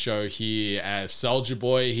 joining the show here as Soldier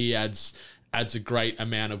Boy. He adds a great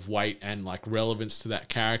amount of weight and like relevance to that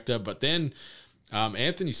character. But then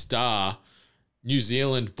Anthony Starr, New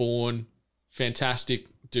Zealand born, fantastic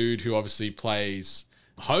dude who obviously plays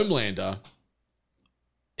Homelander,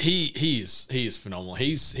 he is phenomenal.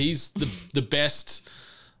 He's the best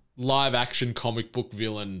live action comic book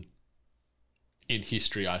villain in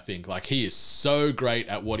history, I think. Like, he is so great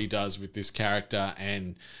at what he does with this character,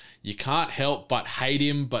 and you can't help but hate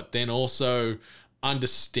him, but then also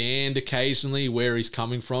understand occasionally where he's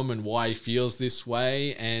coming from and why he feels this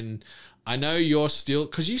way. And I know you're still,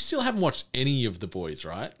 because you still haven't watched any of The Boys,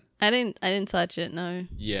 right? I didn't touch it, no.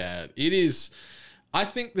 Yeah, it is. I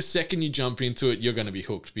think the second you jump into it, you're going to be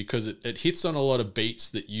hooked, because it hits on a lot of beats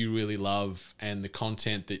that you really love and the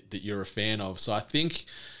content that you're a fan of. So I think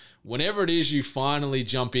whenever it is you finally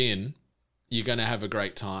jump in, you're going to have a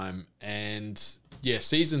great time. And yeah,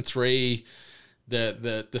 season 3,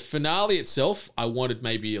 the finale itself, I wanted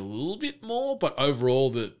maybe a little bit more, but overall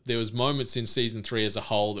there was moments in season 3 as a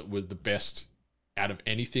whole that was the best out of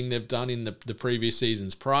anything they've done in the previous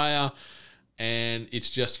seasons prior. And it's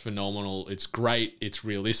just phenomenal. It's great. It's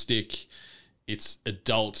realistic. It's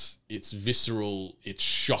adult. It's visceral. It's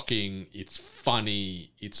shocking. It's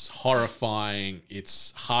funny. It's horrifying.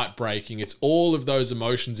 It's heartbreaking. It's all of those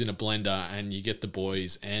emotions in a blender, and you get The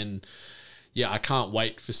Boys. And yeah, I can't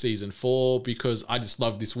wait for season 4, because I just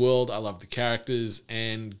love this world. I love the characters.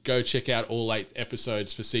 And go check out all 8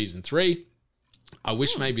 episodes for season 3. I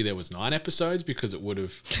wish maybe there was 9 episodes, because it would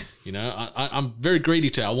have, I'm very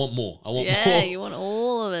greedy too. I want more. I want more. Yeah, you want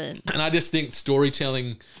all of it. And I just think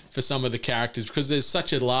storytelling for some of the characters, because there's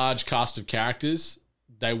such a large cast of characters,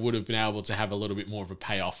 they would have been able to have a little bit more of a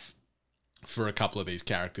payoff for a couple of these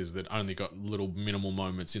characters that only got little minimal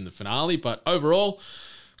moments in the finale. But overall,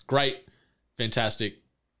 great, fantastic.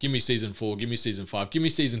 Give me season 4, give me season 5, give me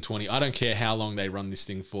season 20. I don't care how long they run this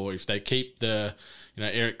thing for. If they keep the,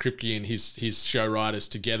 Eric Kripke and his show writers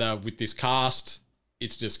together with this cast,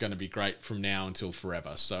 it's just going to be great from now until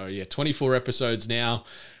forever. So yeah, 24 episodes now,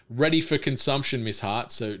 ready for consumption, Miss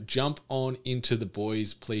Hart. So jump on into The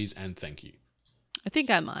Boys, please, and thank you. I think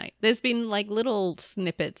I might. There's been like little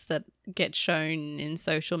snippets that get shown in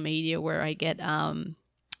social media where I get the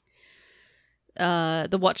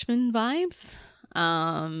Watchmen vibes.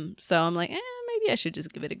 So I'm like, maybe I should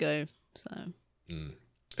just give it a go. So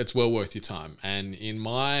it's well worth your time. And in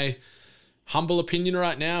my humble opinion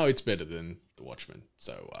right now, it's better than The Watchmen.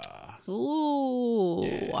 So ooh,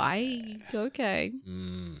 yeah. Okay.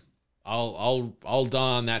 I'll die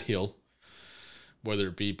on that hill, whether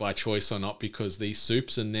it be by choice or not, because these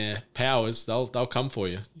supes and their powers, they'll come for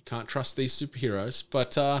you. You can't trust these superheroes.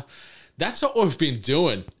 But that's what we've been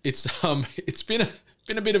doing. It's been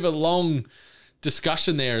a bit of a long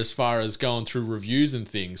discussion there as far as going through reviews and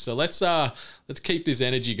things. So let's keep this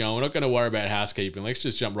energy going. We're not going to worry about housekeeping. Let's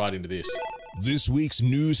just jump right into this. This week's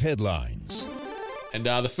news headlines. And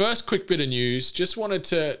the first quick bit of news, just wanted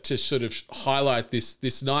to sort of highlight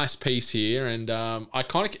this nice piece here. And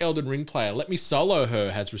iconic Elden Ring player Let Me Solo Her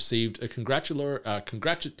has received a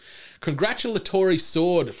congratulatory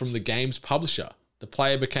sword from the game's publisher. The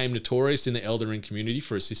player became notorious in the Elden Ring community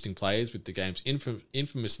for assisting players with the game's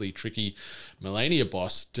infamously tricky Malenia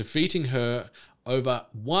boss, defeating her over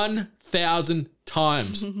 1,000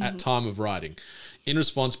 times at time of writing. In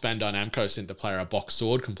response, Bandai Namco sent the player a box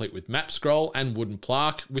sword complete with map scroll and wooden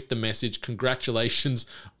plaque with the message, "Congratulations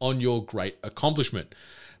on your great accomplishment."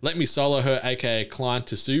 Let Me Solo Her, aka Client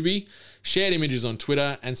Tsubi, shared images on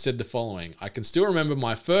Twitter and said the following: "I can still remember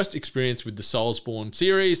my first experience with the Soulsborne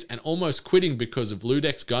series and almost quitting because of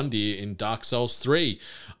Ludex Gundyr in Dark Souls 3.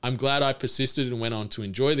 I'm glad I persisted and went on to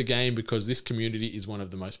enjoy the game because this community is one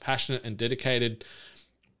of the most passionate and dedicated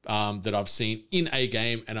that I've seen in a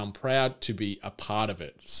game, and I'm proud to be a part of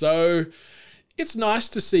it." So it's nice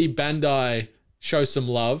to see Bandai show some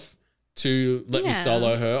love to Let Me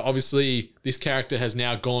Solo Her. Obviously, this character has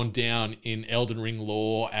now gone down in Elden Ring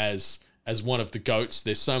lore as one of the GOATs.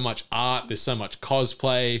 There's so much art, there's so much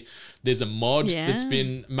cosplay. There's a mod that's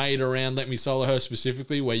been made around Let Me Solo Her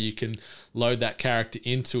specifically, where you can load that character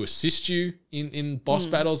in to assist you in boss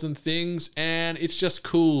battles and things. And it's just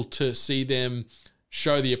cool to see them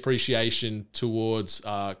show the appreciation towards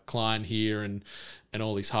Klein here and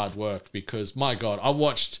all his hard work, because my God, I've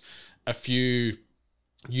watched a few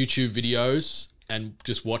YouTube videos and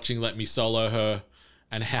just watching Let Me Solo Her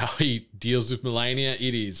and how he deals with Malenia,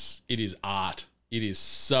 it is art. It is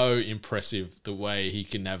so impressive the way he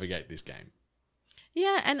can navigate this game.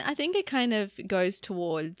 Yeah, and I think it kind of goes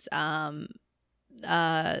towards the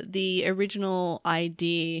original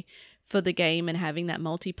idea for the game and having that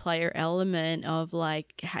multiplayer element of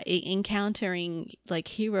like encountering like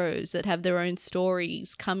heroes that have their own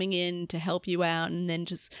stories coming in to help you out, and then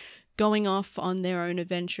just going off on their own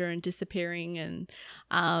adventure and disappearing. And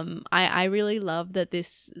I really love that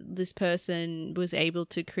this person was able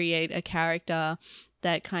to create a character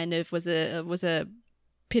that kind of was a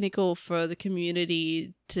pinnacle for the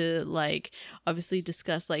community to like obviously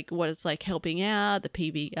discuss like what it's like helping out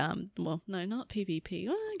the well, no, not PvP.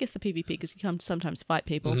 Well, I guess the PvP, because you can sometimes fight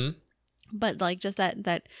people. Mm-hmm. But like just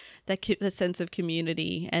that sense of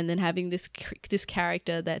community, and then having this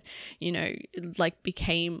character that, you know, like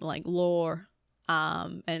became like lore,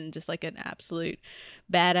 and just like an absolute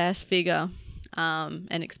badass figure,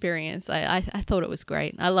 and experience. I thought it was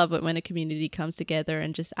great. I love it when a community comes together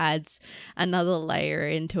and just adds another layer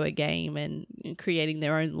into a game and creating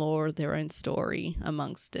their own lore, their own story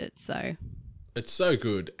amongst it. So it's so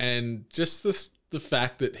good, and just the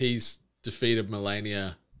fact that he's defeated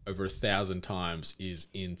Melania over 1,000 times is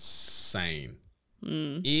insane.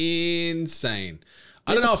 Insane.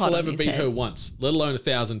 I don't know if I'll ever beat her once, let alone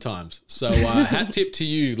 1,000 times. So hat tip to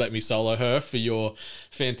you, Let Me Solo Her, for your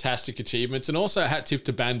fantastic achievements. And also hat tip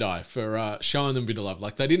to Bandai for showing them a bit of love.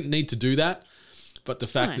 Like, they didn't need to do that, but the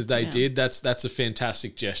fact that they did, that's a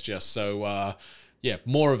fantastic gesture. So, yeah,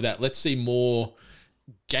 more of that. Let's see more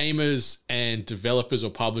gamers and developers or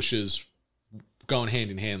publishers going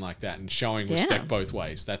hand in hand like that and showing respect both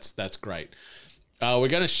ways. That's great. We're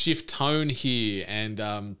going to shift tone here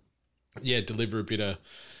and deliver a bit of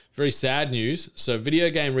very sad news. So video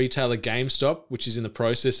game retailer GameStop, which is in the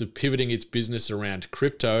process of pivoting its business around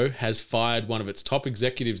crypto, has fired one of its top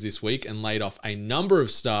executives this week and laid off a number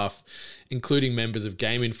of staff, including members of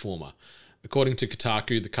Game Informer. According to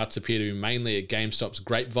Kotaku, the cuts appear to be mainly at GameStop's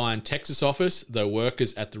Grapevine, Texas office, though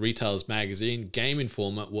workers at the retailer's magazine, Game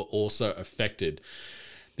Informer, were also affected.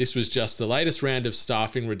 This was just the latest round of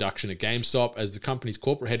staffing reduction at GameStop, as the company's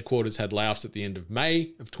corporate headquarters had layoffs at the end of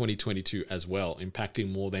May of 2022 as well,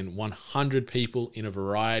 impacting more than 100 people in a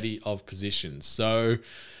variety of positions. So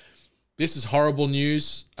this is horrible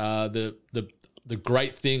news. The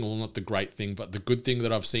great thing, well, not the great thing, but the good thing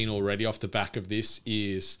that I've seen already off the back of this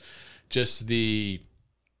is just the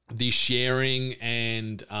sharing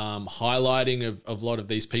and highlighting of a lot of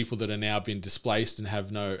these people that are now been displaced and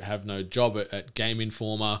have no job at Game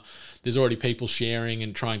Informer. There's already people sharing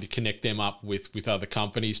and trying to connect them up with other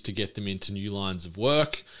companies to get them into new lines of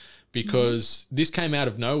work, because this came out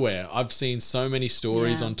of nowhere. I've seen so many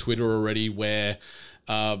stories on Twitter already where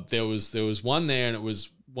there was one there, and it was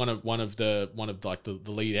one of the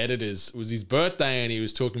lead editors. It was his birthday, and he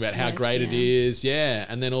was talking about how great it is. Yeah.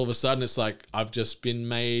 And then all of a sudden it's like, I've just been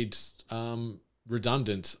made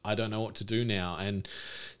redundant. I don't know what to do now. And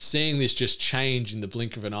seeing this just change in the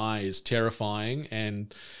blink of an eye is terrifying.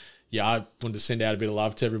 And yeah, I wanted to send out a bit of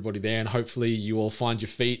love to everybody there, and hopefully you all find your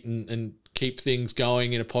feet and keep things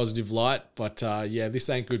going in a positive light. But this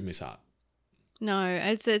ain't good, Miss Hart. No,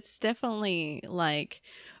 it's definitely like,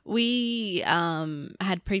 we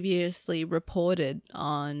had previously reported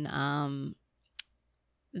on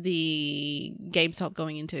the GameStop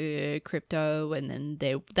going into crypto, and then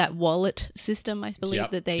that wallet system, I believe,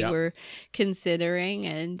 that they were considering.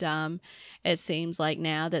 And it seems like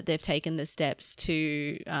now that they've taken the steps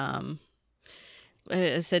to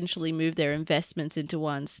essentially move their investments into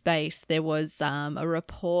one space. There was a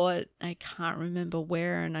report, I can't remember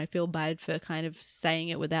where, and I feel bad for kind of saying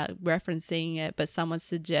it without referencing it, but someone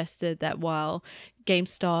suggested that while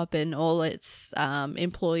GameStop and all its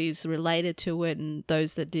employees related to it, and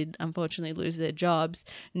those that did unfortunately lose their jobs,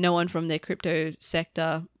 no one from their crypto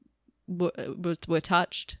sector were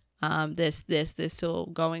touched. They're still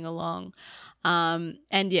going along.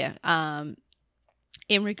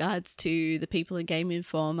 In regards to the people in Game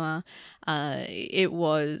Informer, it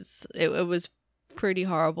was pretty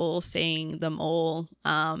horrible seeing them all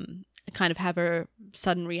kind of have a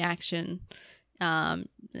sudden reaction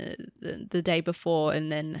the day before,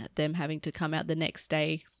 and then them having to come out the next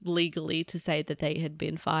day legally to say that they had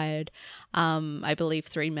been fired. I believe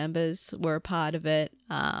 3 members were a part of it,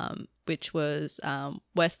 which was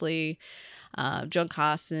Wesley, John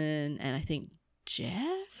Carson, and I think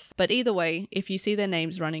Jeff. But either way, if you see their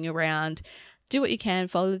names running around, do what you can,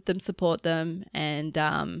 follow them, support them, and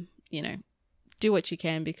do what you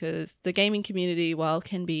can, because the gaming community, while it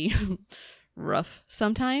can be rough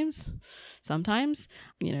sometimes,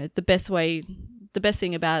 the best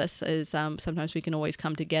thing about us is sometimes we can always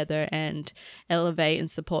come together and elevate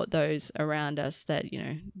and support those around us that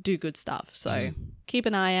do good stuff. So keep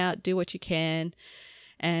an eye out, do what you can,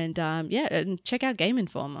 and and check out Game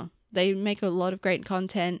Informer. They make a lot of great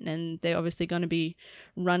content, and they're obviously going to be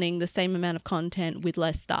running the same amount of content with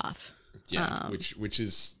less staff. Yeah, which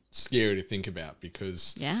is scary to think about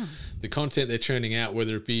because Yeah. the content they're churning out,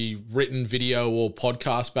 whether it be written, video, or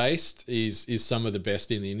podcast based, is some of the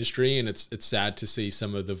best in the industry, and it's sad to see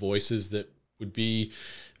some of the voices that would be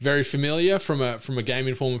very familiar from a Game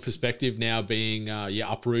Informer perspective now being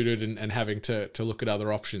uprooted and having to look at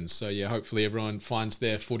other options. So yeah, hopefully everyone finds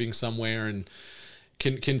their footing somewhere and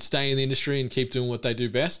can stay in the industry and keep doing what they do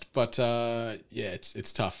best. But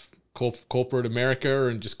it's tough. Corporate America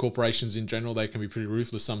and just corporations in general, they can be pretty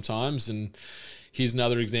ruthless sometimes. And here's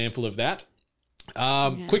another example of that.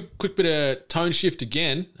 Quick bit of tone shift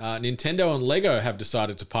again. Nintendo and Lego have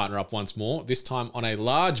decided to partner up once more, this time on a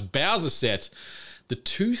large Bowser set. The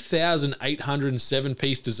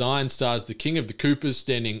 2,807-piece design stars the King of the Koopas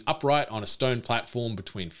standing upright on a stone platform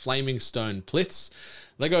between flaming stone pliths.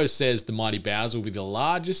 Lego says the Mighty Bowser will be the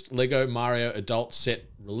largest Lego Mario adult set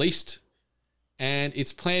released, and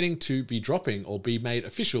it's planning to be dropping or be made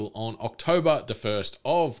official on October the 1st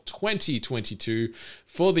of 2022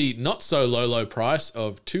 for the not so low price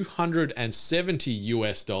of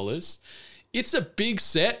 $270. It's a big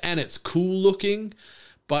set and it's cool looking,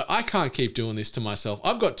 but I can't keep doing this to myself.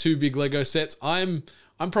 I've got 2 big Lego sets. I'm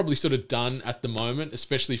probably sort of done at the moment,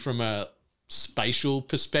 especially from a spatial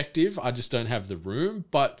perspective. I just don't have the room,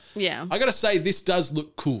 but Yeah. I gotta say this does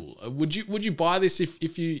look cool. Would you buy this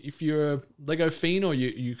if you're a Lego fiend or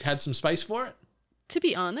you had some space for it? To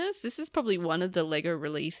be honest, this is probably one of the Lego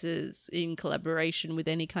releases in collaboration with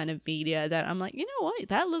any kind of media that I'm like, you know what,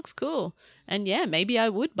 that looks cool, and yeah, maybe I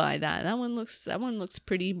would buy that. That one looks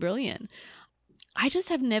pretty brilliant. I just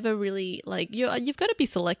have never really you've got to be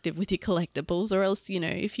selective with your collectibles, or else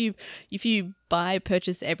if you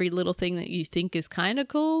purchase every little thing that you think is kind of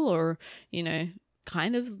cool, or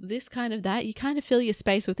kind of this, kind of that, you kind of fill your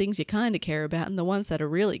space with things you kind of care about, and the ones that are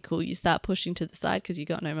really cool you start pushing to the side because you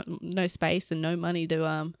got no space and no money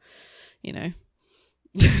to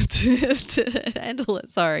to handle it.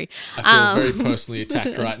 Sorry, I feel very personally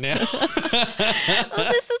attacked right now.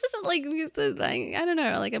 Well, this isn't I don't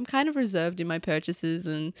know. I'm kind of reserved in my purchases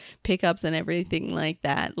and pickups and everything like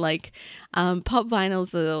that. Pop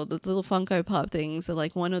vinyls, the little Funko Pop things are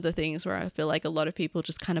one of the things where I feel like a lot of people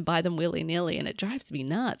just kind of buy them willy nilly, and it drives me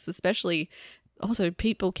nuts. Especially also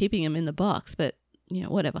people keeping them in the box, but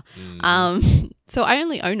whatever. So I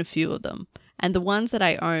only own a few of them, and the ones that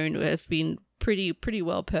I own have been pretty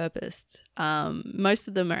well purposed. Most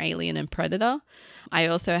of them are Alien and Predator. I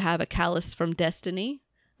also have a Callus from Destiny,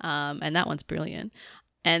 and that one's brilliant.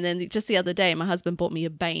 And then just the other day, my husband bought me a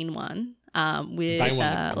Bane one. With Bane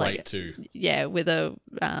one looked great too. Yeah, with a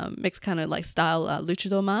Mexicano style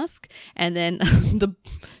luchador mask, and then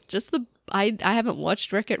I haven't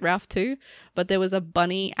watched Wreck-It Ralph 2, but there was a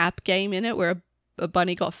bunny app game in it where a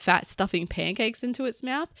bunny got fat stuffing pancakes into its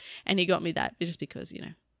mouth, and he got me that just because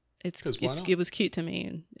it was cute to me,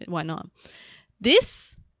 and why not?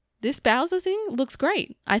 This Bowser thing looks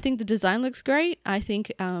great. I think the design looks great. I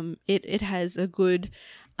think it has a good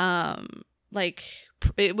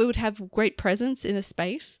it would have great presence in a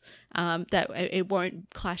space that it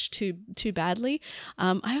won't clash too badly.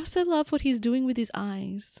 I also love what he's doing with his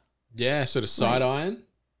eyes. Yeah, sort of side eyeing.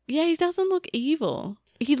 Yeah, he doesn't look evil.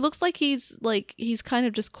 He looks like he's kind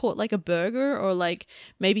of just caught a burger, or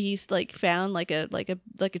maybe he's found a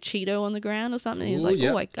Cheeto on the ground or something. He's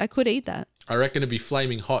I could eat that. I reckon it'd be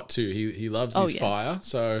flaming hot too. He loves his fire,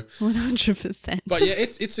 so 100%. But yeah,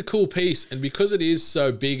 it's a cool piece, and because it is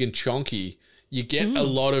so big and chonky, you get a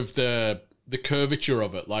lot of the curvature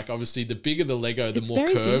of it. Obviously, the bigger the Lego, the more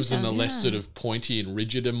curves and the less sort of pointy and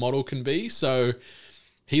rigid a model can be. So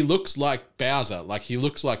he looks like Bowser, he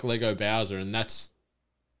looks like Lego Bowser, and that's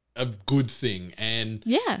a good thing. And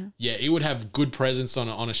yeah, it would have good presence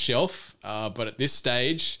on a shelf. But at this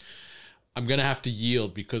stage, I'm gonna have to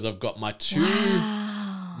yield because I've got my two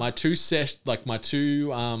sets.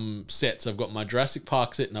 I've got my Jurassic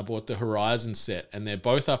Park set and I bought the Horizon set, and they're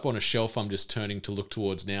both up on a shelf I'm just turning to look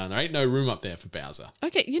towards now, and there ain't no room up there for Bowser.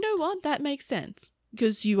 Okay, you know what? That makes sense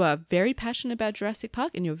because you are very passionate about Jurassic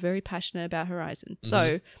Park and you're very passionate about Horizon. Mm-hmm.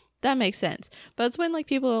 So that makes sense. But it's when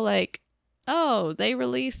people are like, oh, they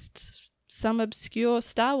released some obscure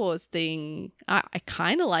Star Wars thing. I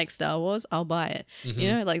kind of like Star Wars. I'll buy it.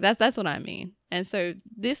 Mm-hmm. That's what I mean. And so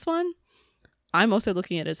this one, I'm also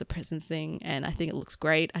looking at it as a presence thing, and I think it looks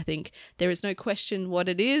great. I think there is no question what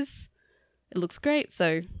it is. It looks great.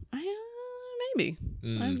 So maybe.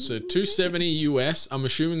 So $270 US. I'm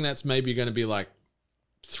assuming that's maybe going to be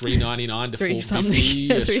 $399 to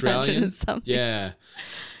 $450 Australian. Yeah.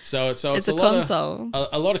 So it's a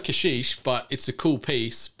lot of cashish, but it's a cool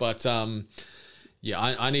piece. But I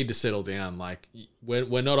need to settle down.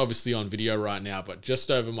 We're not obviously on video right now, but just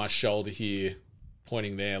over my shoulder here,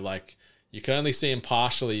 pointing there. Like, you can only see them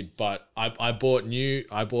partially, but I bought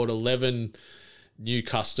 11 new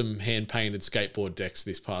custom hand painted skateboard decks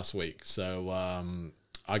this past week. So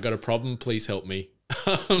I got a problem. Please help me.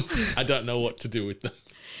 I don't know what to do with them.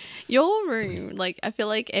 Your room, like, I feel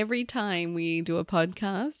like every time we do a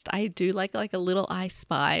podcast, I do like a little I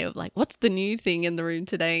spy of like, what's the new thing in the room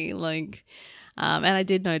today? Like, and I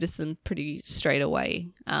did notice them pretty straight away.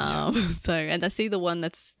 So, and I see the one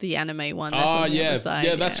that's the anime one. That's on the other side.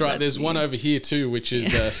 Yeah, that's right. There's new. one over here too, which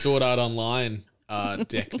is a Sword Art Online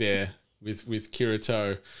deck there with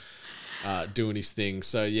Kirito doing his thing.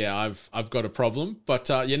 So yeah, I've got a problem. But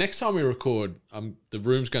next time we record, the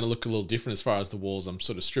room's going to look a little different as far as the walls. I'm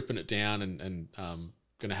sort of stripping it down and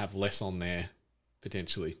going to have less on there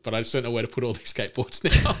potentially. But I just don't know where to put all these skateboards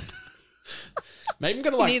now. Maybe I'm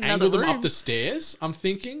going to like angle them up the stairs. I'm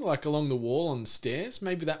thinking like along the wall on the stairs.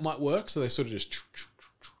 Maybe that might work. So they sort of just.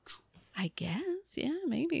 I guess, yeah,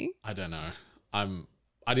 maybe. I don't know.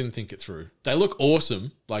 I didn't think it through. They look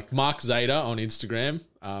awesome. Like Mark Zeta on Instagram.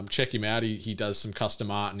 Check him out. He does some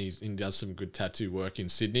custom art and he does some good tattoo work in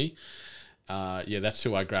Sydney. That's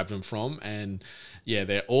who I grabbed them from. And yeah,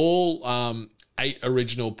 they're all 8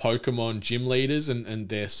 original Pokemon gym leaders and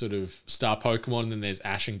they're sort of star Pokemon. And then there's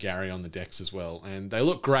Ash and Gary on the decks as well. And they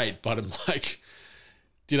look great, but I'm like,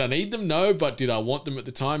 did I need them? No, but did I want them at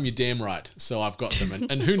the time? You're damn right. So I've got them.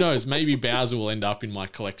 And who knows, maybe Bowser will end up in my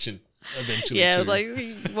collection eventually. Yeah, too.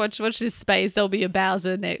 like watch this space. There'll be a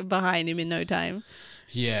Bowser behind him in no time.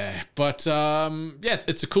 Yeah, but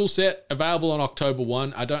it's a cool set, available on October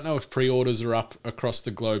 1. I don't know if pre-orders are up across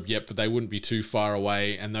the globe yet, but they wouldn't be too far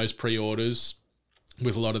away. And those pre-orders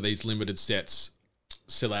with a lot of these limited sets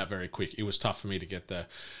sell out very quick. It was tough for me to get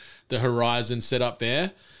the Horizon set up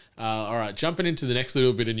there. All right, jumping into the next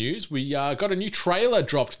little bit of news, we got a new trailer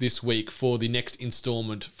dropped this week for the next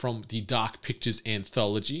installment from the Dark Pictures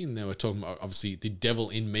anthology, and they were talking about, obviously, The Devil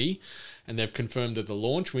in Me, and they've confirmed that the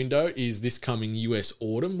launch window is this coming US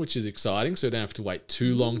autumn, which is exciting, so we don't have to wait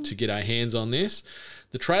too long to get our hands on this.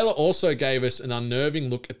 The trailer also gave us an unnerving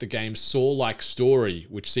look at the game's Saw-like story,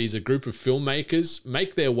 which sees a group of filmmakers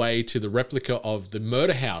make their way to the replica of the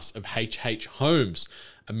murder house of H.H. Holmes,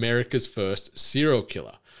 America's first serial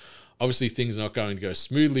killer. Obviously, things are not going to go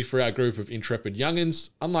smoothly for our group of intrepid young'uns.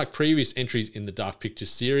 Unlike previous entries in the Dark Pictures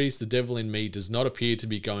series, The Devil in Me does not appear to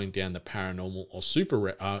be going down the paranormal or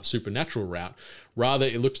supernatural route. Rather,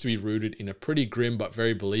 it looks to be rooted in a pretty grim but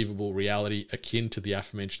very believable reality akin to the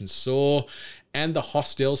aforementioned Saw and the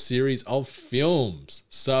Hostel series of films.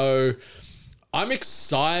 So, I'm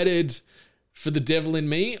excited for The Devil in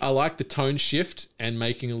Me. I like the tone shift and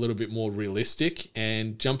making it a little bit more realistic,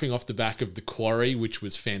 and jumping off the back of The Quarry, which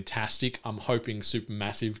was fantastic. I'm hoping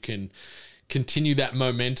Supermassive can continue that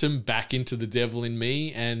momentum back into The Devil in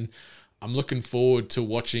Me, and I'm looking forward to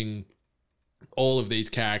watching all of these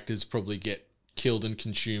characters probably get killed and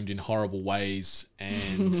consumed in horrible ways,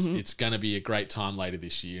 and it's going to be a great time later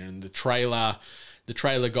this year. And the trailer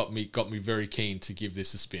got me very keen to give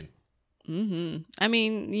this a spin. Mm-hmm. I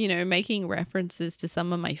mean, making references to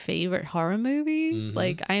some of my favorite horror movies. Mm-hmm.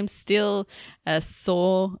 Like, I am still a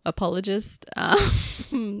Saw apologist,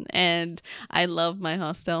 and I love my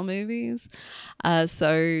Hostel movies.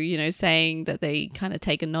 So saying that they kind of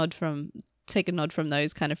take a nod from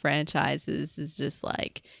those kind of franchises is just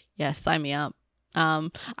like, yeah, sign me up.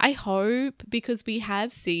 I hope, because we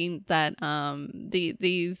have seen that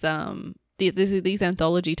these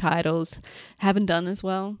anthology titles haven't done as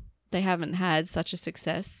well. They haven't had such a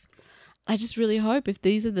success. I just really hope, if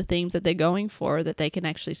these are the themes that they're going for, that they can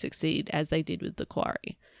actually succeed as they did with The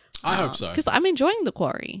Quarry. I hope so, because I'm enjoying The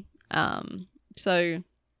Quarry. So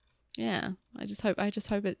yeah, I just hope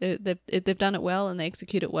they've done it well and they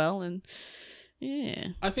execute it well, and yeah,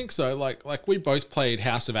 I think so. Like we both played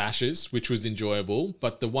House of Ashes, which was enjoyable,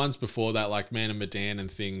 but the ones before that, like Man of Medan and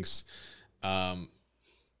things, was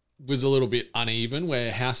a little bit uneven.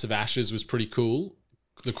 Where House of Ashes was pretty cool.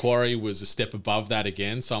 The Quarry was a step above that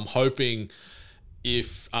again. So I'm hoping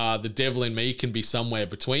if The Devil in Me can be somewhere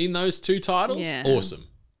between those two titles, awesome.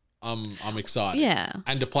 I'm excited. Yeah.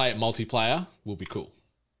 And to play it multiplayer will be cool.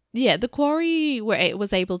 Yeah, The Quarry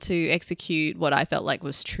was able to execute what I felt like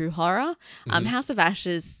was true horror. House of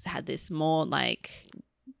Ashes had this more like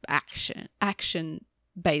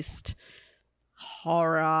action-based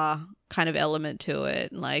horror kind of element to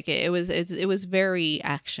it. Like it was very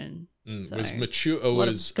action. It was mature. It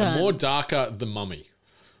was more darker The Mummy.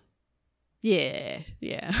 Yeah.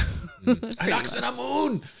 An ox and a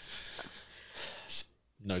moon.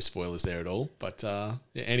 No spoilers there at all. But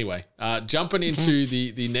anyway, jumping into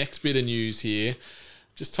the next bit of news here.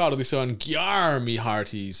 just title this on Gyar, me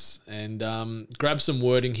hearties, and grab some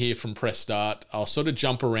wording here from Press Start. I'll sort of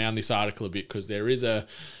jump around this article a bit because there is a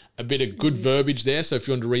bit of good verbiage there. So if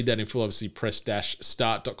you want to read that in full, obviously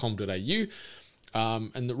press-start.com.au.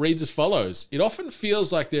 And it reads as follows. It often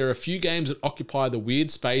feels like there are a few games that occupy the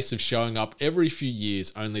weird space of showing up every few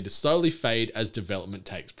years only to slowly fade as development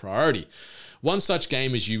takes priority. One such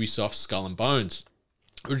game is Ubisoft's Skull and Bones.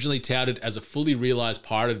 Originally touted as a fully realised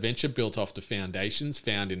pirate adventure built off the foundations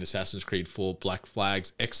found in Assassin's Creed 4 Black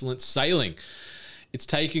Flag's excellent sailing. It's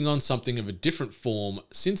taking on something of a different form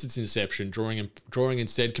since its inception, drawing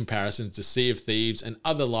instead comparisons to Sea of Thieves and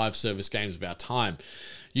other live service games of our time.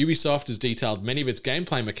 Ubisoft has detailed many of its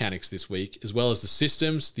gameplay mechanics this week, as well as the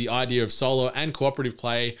systems, the idea of solo and cooperative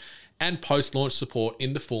play, and post-launch support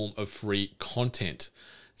in the form of free content.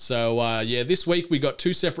 So, this week we got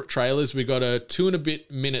 2 separate trailers. We got a 2 and a bit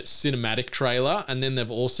minute cinematic trailer, and then they've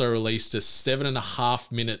also released a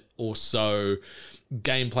 7.5 minute or so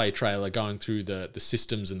gameplay trailer going through the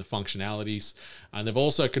systems and the functionalities. And they've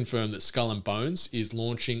also confirmed that Skull and Bones is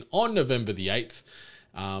launching on November the 8th,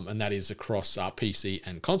 and that is across PC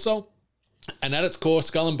and console. And at its core,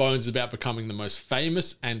 Skull and Bones is about becoming the most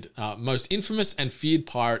famous and most infamous and feared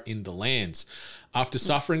pirate in the lands. After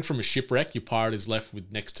suffering from a shipwreck, your pirate is left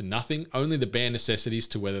with next to nothing, only the bare necessities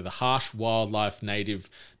to weather the harsh wildlife native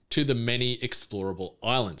to the many explorable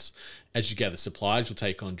islands. As you gather supplies, you'll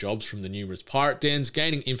take on jobs from the numerous pirate dens,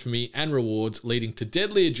 gaining infamy and rewards, leading to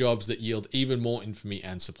deadlier jobs that yield even more infamy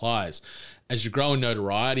and supplies. As you grow in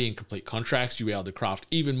notoriety and complete contracts, you'll be able to craft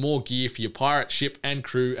even more gear for your pirate ship and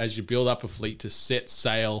crew as you build up a fleet to set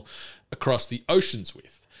sail across the oceans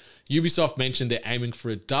with. Ubisoft mentioned they're aiming for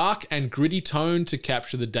a dark and gritty tone to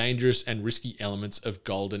capture the dangerous and risky elements of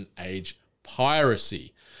Golden Age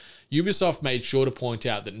piracy. Ubisoft made sure to point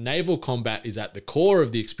out that naval combat is at the core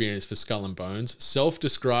of the experience for Skull and Bones.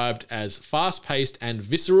 Self-described as fast-paced and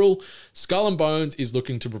visceral, Skull and Bones is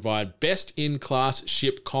looking to provide best-in-class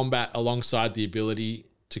ship combat alongside the ability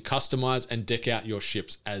to customize and deck out your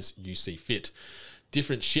ships as you see fit.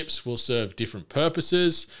 Different ships will serve different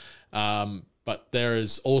purposes, but there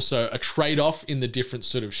is also a trade-off in the different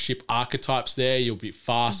sort of ship archetypes there. You'll be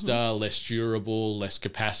faster, less durable, less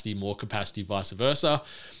capacity, more capacity, vice versa.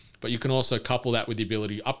 But you can also couple that with the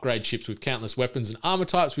ability to upgrade ships with countless weapons and armor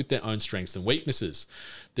types with their own strengths and weaknesses.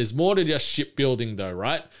 There's more to just shipbuilding though,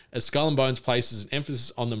 right? As Skull and Bones places an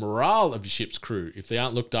emphasis on the morale of your ship's crew. If they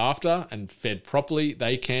aren't looked after and fed properly,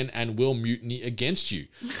 they can and will mutiny against you.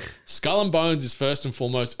 Skull and Bones is first and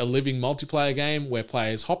foremost a living multiplayer game where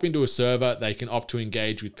players hop into a server, they can opt to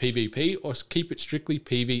engage with PvP or keep it strictly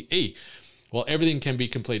PvE. While everything can be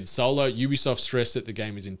completed solo, Ubisoft stressed that the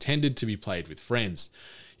game is intended to be played with friends.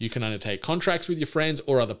 You can undertake contracts with your friends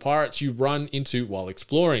or other pirates you run into while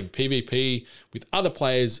exploring PvP with other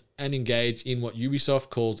players and engage in what Ubisoft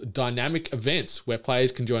calls dynamic events, where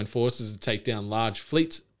players can join forces to take down large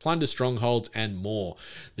fleets, plunder strongholds, and more.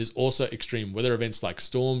 There's also extreme weather events like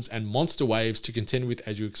storms and monster waves to contend with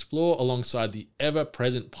as you explore alongside the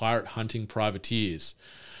ever-present pirate hunting privateers.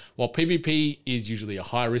 While PvP is usually a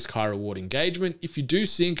high-risk, high-reward engagement, if you do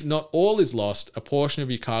sink, not all is lost. A portion of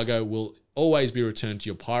your cargo will always be returned to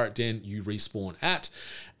your pirate den you respawn at,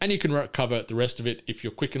 and you can recover the rest of it if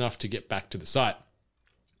you're quick enough to get back to the site.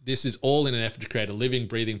 This is all in an effort to create a living,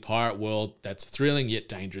 breathing pirate world that's thrilling yet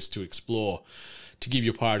dangerous to explore. To give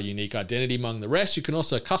your pirate a unique identity among the rest, you can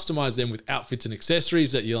also customize them with outfits and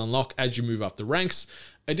accessories that you'll unlock as you move up the ranks.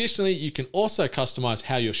 Additionally, you can also customize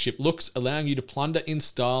how your ship looks, allowing you to plunder in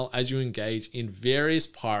style as you engage in various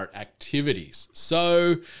pirate activities.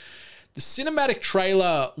 So, the cinematic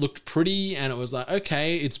trailer looked pretty, and it was like,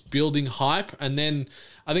 okay, it's building hype. And then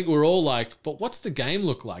I think we're all like, but what's the game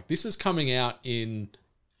look like? This is coming out in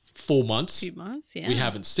 4 months. 2 months, yeah. We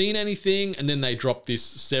haven't seen anything. And then they dropped this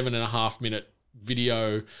 7.5 minute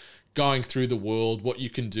video going through the world, what you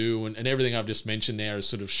can do, and everything I've just mentioned there is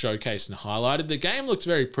sort of showcased and highlighted. The game looks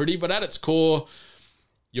very pretty, but at its core,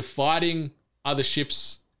 you're fighting other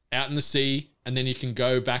ships out in the sea, and then you can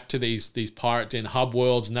go back to these pirate den hub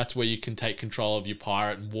worlds, and that's where you can take control of your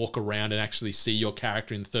pirate and walk around and actually see your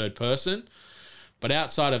character in third person. But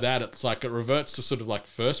outside of that, it's like it reverts to sort of like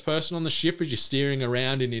first person on the ship as you're steering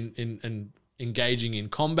around and engaging in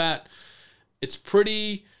combat. It's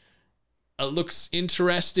pretty. It looks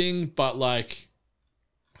interesting, but like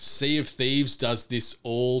Sea of Thieves does this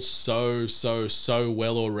all so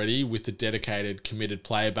well already with a dedicated, committed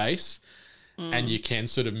player base. And you can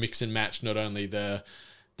sort of mix and match not only the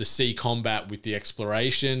sea combat with the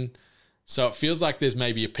exploration. So it feels like there's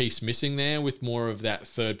maybe a piece missing there with more of that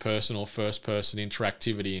third person or first person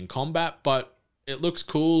interactivity in combat. But it looks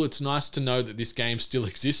cool. It's nice to know that this game still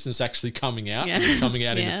exists and it's actually coming out. Yeah. It's coming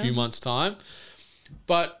out in a few months' time.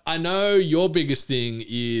 But I know your biggest thing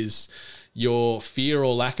is your fear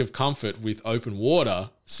or lack of comfort with open water.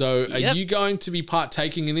 So are you going to be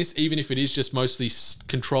partaking in this, even if it is just mostly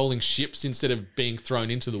controlling ships instead of being thrown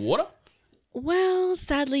into the water? Well,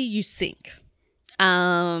 sadly, you sink.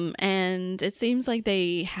 And it seems like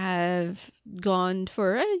they have gone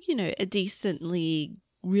for a decently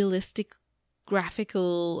realistic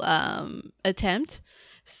graphical attempt.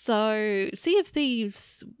 So Sea of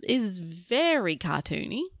Thieves is very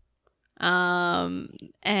cartoony.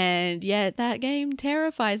 And yet that game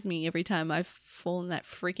terrifies me every time I fall in that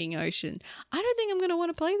freaking ocean. I don't think I'm going to want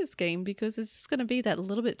to play this game because it's just going to be that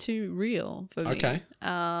little bit too real for me. Okay.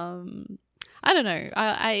 I don't know.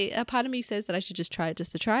 I a part of me says that I should just try it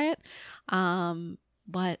just to try it.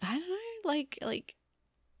 But I don't know,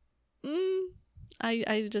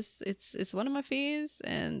 I just it's one of my fears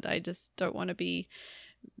and I just don't want to be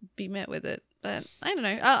met with it. But I don't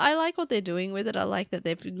know. I like what they're doing with it. I like that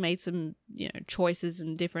they've made some, choices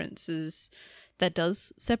and differences that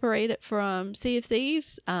does separate it from Sea of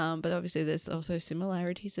Thieves. But obviously there's also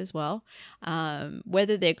similarities as well.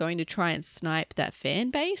 Whether they're going to try and snipe that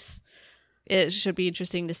fan base, it should be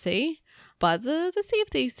interesting to see. But the Sea of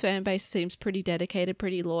Thieves fan base seems pretty dedicated,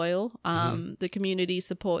 pretty loyal. The community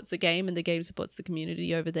supports the game and the game supports the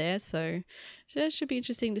community over there. So it should be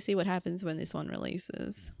interesting to see what happens when this one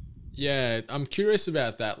releases. Yeah, I'm curious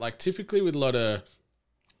about that. Like typically with a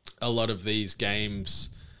lot of these games,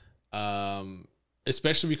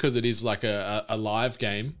 especially because it is like a live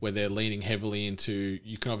game where they're leaning heavily into,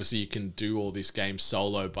 you can do all this game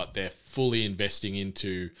solo, but they're fully investing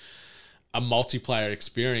into a multiplayer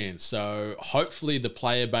experience. So hopefully the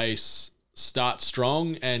player base starts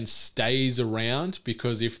strong and stays around,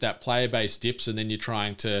 because if that player base dips and then you're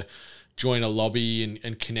trying to join a lobby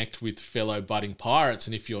and connect with fellow budding pirates,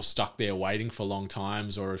 and if you're stuck there waiting for long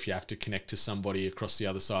times, or if you have to connect to somebody across the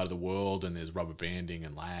other side of the world and there's rubber banding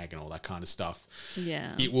and lag and all that kind of stuff,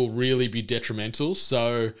 it will really be detrimental.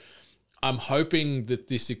 So I'm hoping that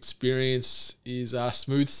this experience is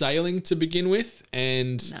smooth sailing to begin with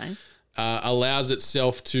and allows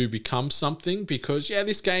itself to become something, because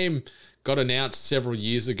this game got announced several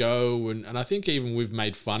years ago, and I think even we've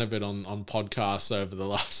made fun of it on podcasts over the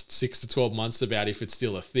last 6 to 12 months about if it's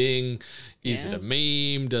still a thing. Is it a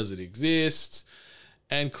meme? Does it exist?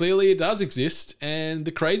 And clearly it does exist, and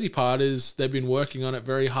the crazy part is they've been working on it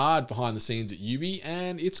very hard behind the scenes at Ubi,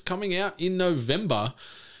 and it's coming out in November,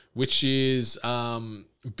 which is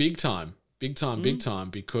big time,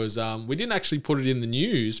 because we didn't actually put it in the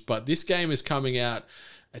news, but this game is coming out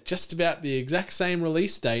at just about the exact same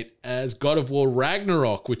release date as God of War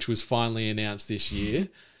Ragnarok, which was finally announced this year,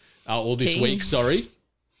 or this week, sorry.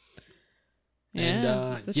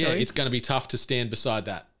 Yeah, and it's going to be tough to stand beside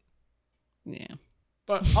that. Yeah,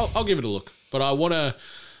 but I'll give it a look. But I want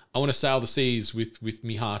to sail the seas with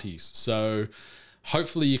me hearties. So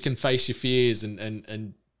hopefully you can face your fears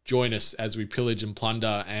and join us as we pillage and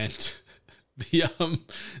plunder and.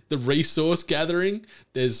 The resource gathering,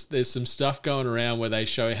 there's some stuff going around where they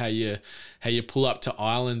show how you pull up to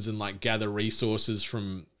islands and like gather resources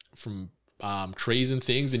from trees and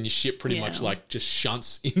things, and your ship pretty much like just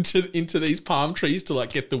shunts into these palm trees to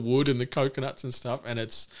like get the wood and the coconuts and stuff, and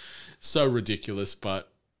it's so ridiculous,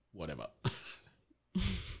 but whatever. But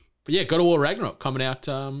yeah, God of War Ragnarok coming out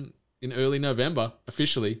in early November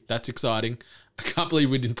officially. That's exciting. I can't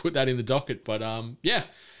believe we didn't put that in the docket, but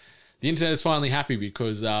the internet is finally happy,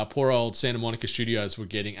 because poor old Santa Monica Studios were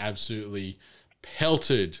getting absolutely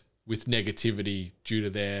pelted with negativity due to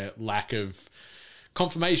their lack of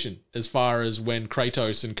confirmation as far as when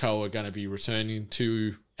Kratos and co are going to be returning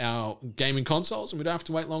to our gaming consoles, and we don't have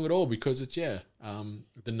to wait long at all, because it's the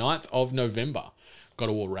 9th of November, God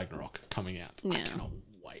of War Ragnarok coming out. I cannot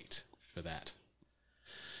wait for that.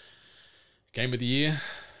 Game of the year,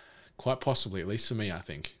 quite possibly, at least for me, I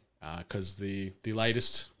think. Because the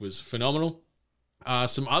latest was phenomenal.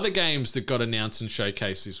 Some other games that got announced and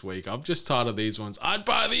showcased this week. I've just titled these ones, I'd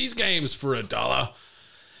buy these games for $1.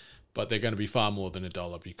 But they're going to be far more than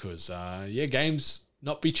 $1, because, games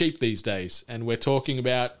not be cheap these days. And we're talking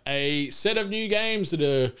about a set of new games that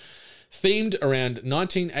are themed around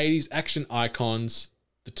 1980s action icons,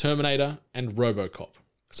 The Terminator and RoboCop.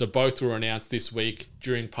 So both were announced this week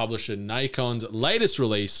during publisher Nakon's latest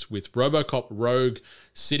release, with RoboCop Rogue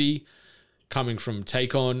City coming from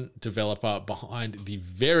Take-On, developer behind the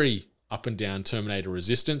very up and down Terminator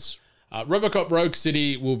Resistance. RoboCop Rogue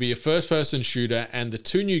City will be a first-person shooter, and the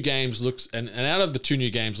two new games looks and out of the two new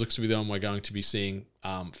games looks to be the one we're going to be seeing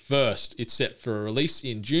first. It's set for a release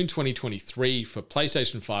in June 2023 for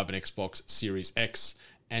PlayStation 5 and Xbox Series X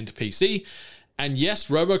and PC. And yes,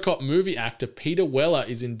 RoboCop movie actor Peter Weller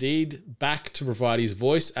is indeed back to provide his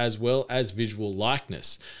voice as well as visual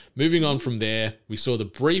likeness. Moving on from there, we saw the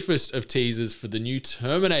briefest of teasers for the new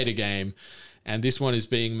Terminator game, and this one is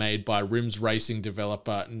being made by Rims Racing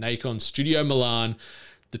developer Nacon Studio Milan.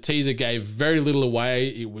 The teaser gave very little away.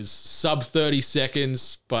 It was sub 30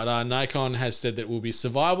 seconds, but Nacon has said that it will be a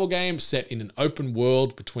survival game set in an open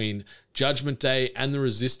world between Judgment Day and the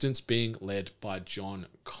Resistance, being led by John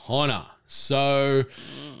Connor. So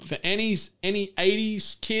for any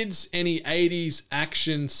 80s kids, any 80s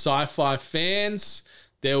action sci-fi fans,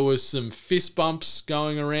 there was some fist bumps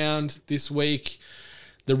going around this week.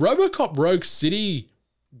 The RoboCop Rogue City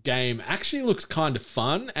game actually looks kind of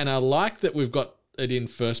fun, and I like that we've got it in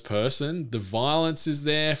first person. The violence is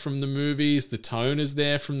there from the movies, the tone is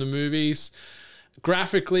there from the movies.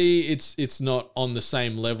 Graphically, it's not on the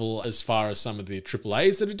same level as far as some of the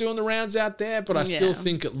AAAs that are doing the rounds out there, but I still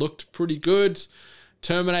think it looked pretty good.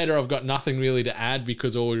 Terminator, I've got nothing really to add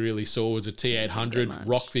because all we really saw was a T-800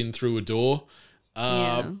 rocked in through a door.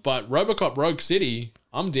 But RoboCop Rogue City,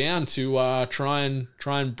 I'm down to try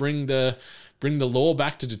and bring the law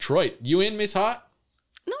back to Detroit. You in, Miss Hart?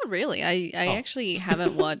 Not really. I actually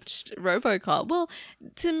haven't watched RoboCop. Well,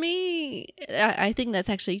 to me, I think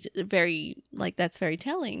that's actually that's very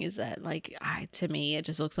telling. Is that to me, it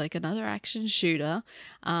just looks like another action shooter.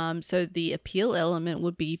 So the appeal element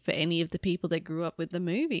would be for any of the people that grew up with the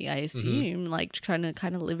movie. I assume, trying to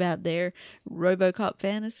kind of live out their RoboCop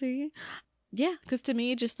fantasy. Yeah, because to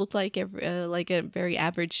me, it just looked like a very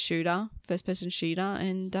average shooter, first person shooter,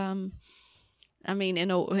 and I mean,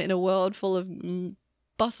 in a world full of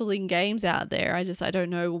bustling games out there, I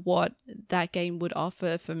don't know what that game would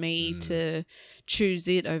offer for me to choose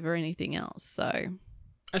it over anything else. So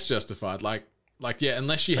that's justified.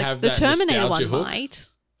 Unless you have the that Terminator nostalgia one hook, might,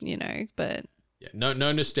 but no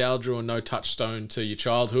nostalgia or no touchstone to your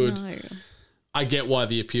childhood. No. I get why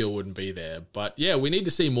the appeal wouldn't be there, but yeah, we need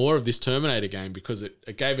to see more of this Terminator game because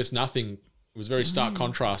it gave us nothing. It was very stark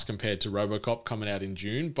contrast compared to RoboCop coming out in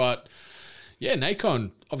June, but. Yeah,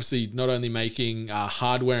 Nacon obviously not only making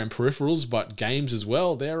hardware and peripherals, but games as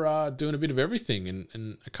well. They're doing a bit of everything,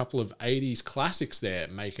 and a couple of 80s classics there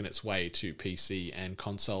making its way to PC and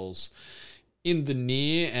consoles in the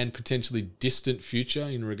near and potentially distant future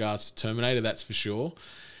in regards to Terminator, that's for sure.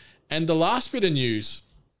 And the last bit of news,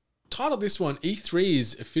 titled this one, E3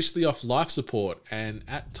 is officially off life support and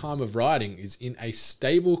at time of writing is in a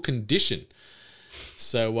stable condition.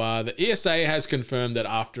 So the ESA has confirmed that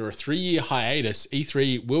after a 3-year hiatus,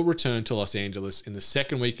 E3 will return to Los Angeles in the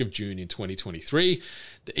second week of June in 2023.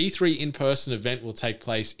 The E3 in-person event will take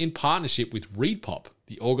place in partnership with ReedPop,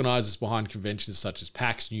 the organizers behind conventions such as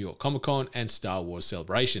PAX, New York Comic Con, and Star Wars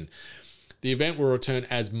Celebration. The event will return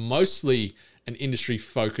as mostly an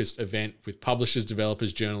industry-focused event with publishers,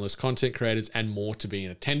 developers, journalists, content creators, and more to be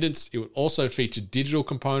in attendance. It will also feature digital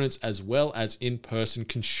components as well as in-person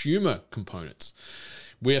consumer components.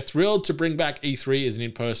 We are thrilled to bring back E3 as an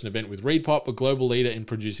in-person event with ReedPop, a global leader in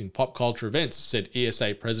producing pop culture events, said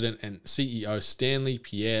ESA President and CEO Stanley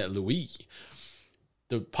Pierre-Louis.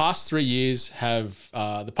 The past 3 years have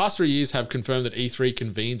confirmed that E3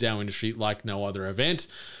 convenes our industry like no other event.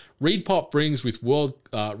 ReedPop brings with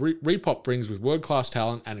world-class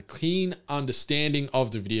talent and a keen understanding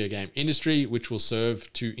of the video game industry, which will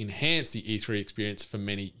serve to enhance the E3 experience for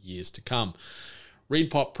many years to come.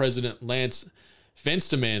 ReedPop President Lance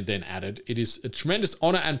Fensterman then added, "It is a tremendous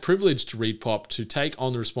honor and privilege to ReedPop to take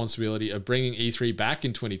on the responsibility of bringing E3 back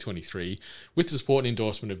in 2023. With the support and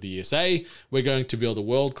endorsement of the ESA, we're going to build a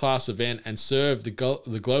world-class event and serve the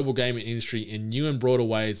global gaming industry in new and broader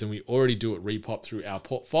ways than we already do at ReedPop through our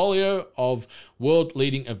portfolio of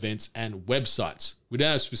world-leading events and websites." We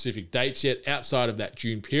don't have specific dates yet outside of that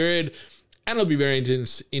June period, and it'll be very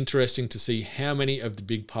interesting to see how many of the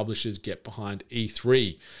big publishers get behind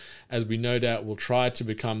E3, as we no doubt will try to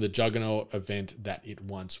become the juggernaut event that it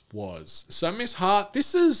once was. So, Miss Hart,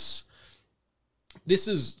 this is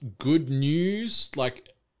good news.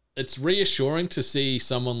 It's reassuring to see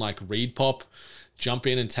someone like ReedPop jump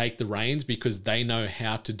in and take the reins because they know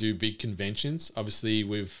how to do big conventions. Obviously,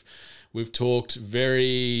 we've talked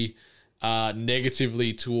very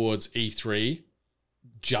negatively towards E3.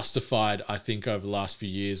 Justified, I think, over the last few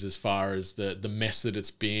years as far as the mess that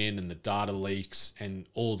it's been and the data leaks and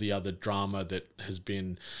all the other drama that has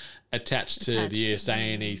been attached to the ESA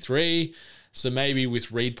and E3. So maybe with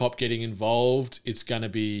ReedPop getting involved, it's going to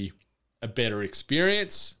be a better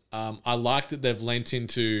experience. I like that they've lent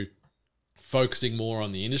into focusing more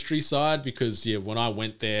on the industry side because, when I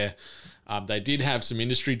went there, they did have some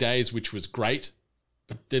industry days, which was great.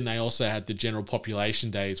 But then they also had the general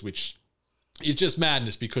population days, which is just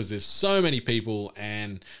madness because there's so many people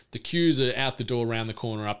and the queues are out the door, around the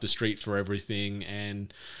corner, up the street for everything.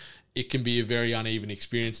 And it can be a very uneven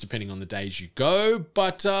experience depending on the days you go.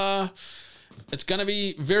 But it's going to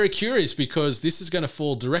be very curious because this is going to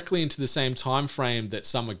fall directly into the same time frame that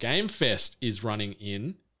Summer Game Fest is running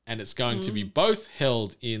in. And it's going to be both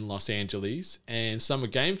held in Los Angeles, and Summer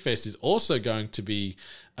Game Fest is also going to be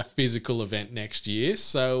a physical event next year.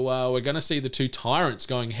 So we're going to see the two tyrants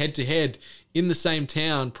going head to head in the same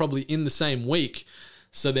town, probably in the same week.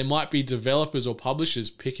 So there might be developers or publishers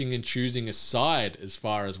picking and choosing a side as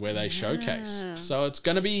far as where they showcase. So it's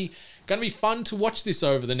going to be fun to watch this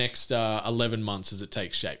over the next 11 months as it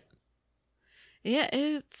takes shape. Yeah,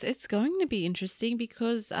 it's going to be interesting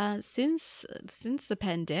because since the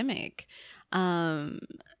pandemic,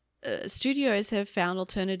 studios have found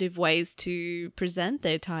alternative ways to present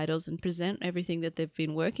their titles and present everything that they've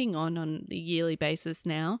been working on a yearly basis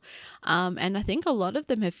now. And I think a lot of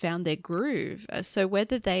them have found their groove. So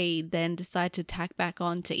whether they then decide to tack back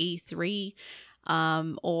on to E3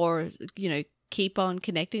 or, keep on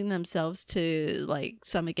connecting themselves to like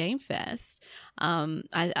Summer Game Fest,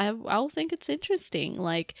 I'll think it's interesting.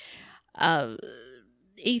 Like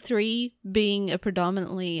E3 being a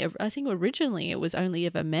predominantly, I think originally it was only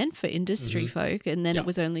ever meant for industry folk, and then it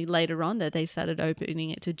was only later on that they started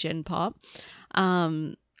opening it to Gen Pop.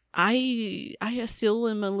 I still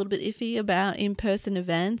am a little bit iffy about in-person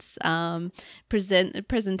events,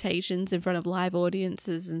 presentations in front of live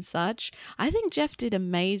audiences and such. I think Jeff did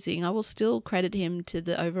amazing. I will still credit him to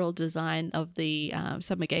the overall design of the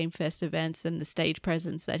Summer Game Fest events and the stage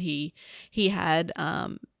presence that he had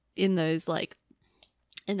in those, like,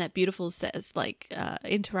 in that beautiful set,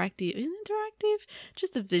 interactive,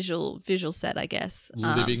 just a visual set, I guess.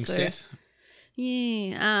 Living set.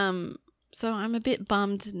 Yeah. So I'm a bit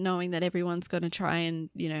bummed knowing that everyone's going to try and,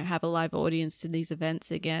 have a live audience to these events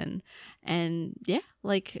again. And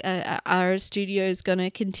are studios going to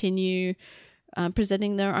continue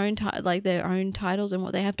presenting their own their own titles and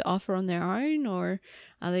what they have to offer on their own, or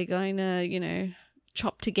are they going to,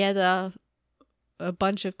 chop together a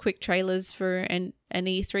bunch of quick trailers for an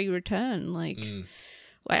E3 return?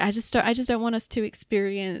 I just don't want us to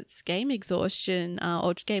experience game exhaustion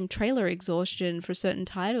or game trailer exhaustion for certain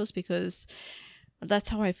titles, because that's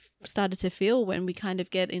how I started to feel when we kind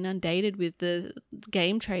of get inundated with the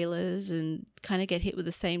game trailers and kind of get hit with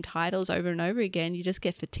the same titles over and over again. You just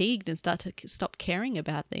get fatigued and start to stop caring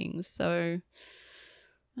about things. So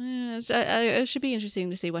it should be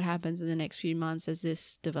interesting to see what happens in the next few months as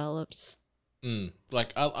this develops. I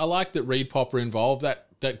like that ReedPop are involved.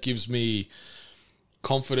 That gives me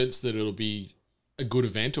confidence that it'll be a good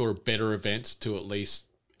event or a better event to at least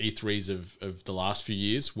E3s of the last few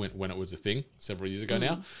years when it was a thing several years ago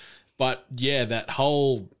now. But yeah, that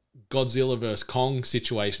whole Godzilla vs. Kong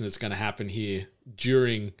situation that's going to happen here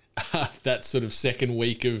during that sort of second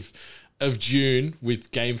week of June with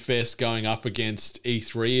Game Fest going up against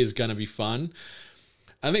E3 is going to be fun.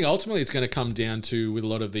 I think ultimately it's going to come down to, with a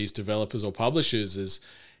lot of these developers or publishers, is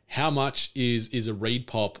how much is a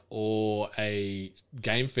ReedPop or a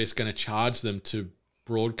Game Fest going to charge them to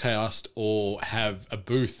broadcast or have a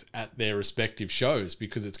booth at their respective shows,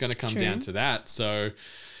 because it's going to come down to that. So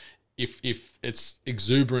if it's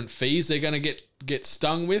exuberant fees they're going to get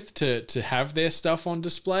stung with to have their stuff on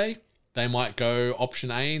display, they might go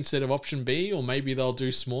option A instead of option B, or maybe they'll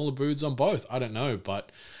do smaller booths on both. I don't know,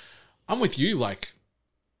 but I'm with you. Like,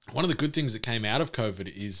 one of the good things that came out of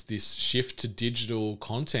COVID is this shift to digital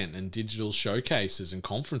content and digital showcases and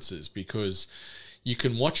conferences, because you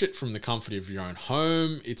can watch it from the comfort of your own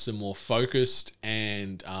home. It's a more focused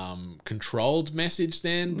and controlled message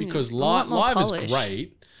then, because live is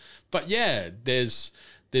great. But yeah, there's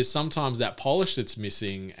sometimes that polish that's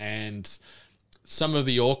missing, and some of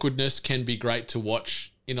the awkwardness can be great to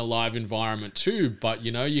watch in a live environment too. But,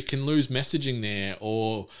 you can lose messaging there,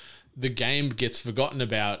 or the game gets forgotten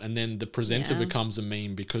about and then the presenter becomes a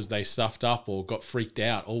meme because they stuffed up or got freaked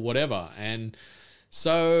out or whatever. And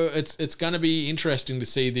so it's going to be interesting to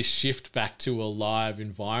see this shift back to a live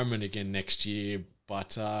environment again next year.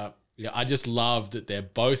 But I just love that they're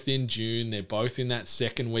both in June. They're both in that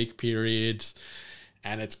second week period,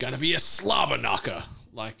 and it's going to be a slobber knocker.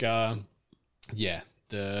 Like, it's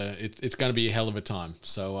going to be a hell of a time.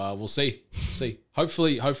 So we'll see.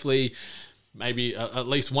 Hopefully, maybe at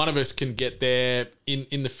least one of us can get there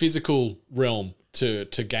in the physical realm to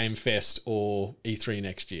Game Fest or E3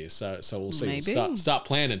 next year. So we'll see. Maybe. We'll start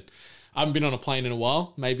planning. I haven't been on a plane in a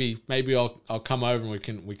while. Maybe I'll come over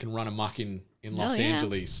and we can run amok in Los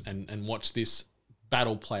Angeles and watch this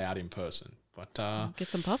battle play out in person. But Get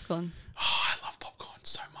some popcorn. oh, I love popcorn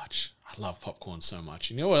so much. I love popcorn so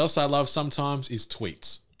much. You know what else I love sometimes is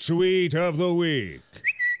tweets. Tweet of the week.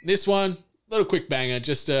 This one, little quick banger,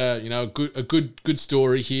 just a good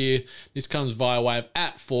story here. This comes via way of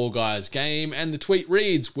 @4guysgame, and the tweet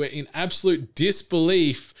reads, "We're in absolute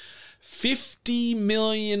disbelief. 50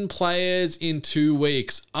 million players in 2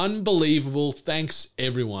 weeks. Unbelievable. Thanks,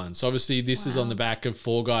 everyone." So obviously this is on the back of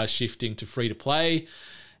Fall Guys shifting to free to play.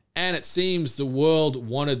 And it seems the world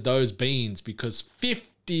wanted those beans because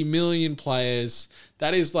 50 million players,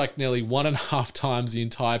 that is like nearly 1.5 times the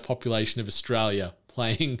entire population of Australia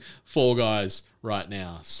playing Fall Guys right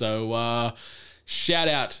now. So shout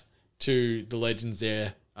out to the legends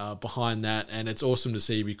there behind that, and it's awesome to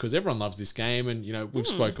see because everyone loves this game, and we've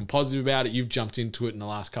spoken positive about it. You've jumped into it in the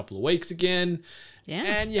last couple of weeks again,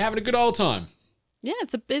 and you're having a good old time. Yeah,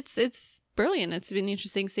 it's brilliant. It's been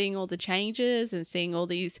interesting seeing all the changes and seeing all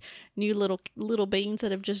these new little beans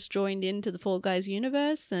that have just joined into the Fall Guys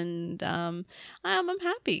universe, and I'm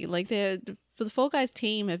happy. Like the Fall Guys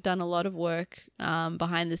team have done a lot of work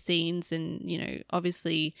behind the scenes, and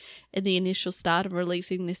obviously in the initial start of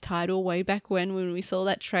releasing this title way back when we saw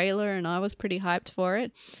that trailer, and I was pretty hyped for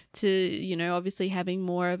it, to obviously having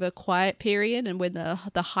more of a quiet period and when the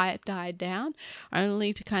hype died down,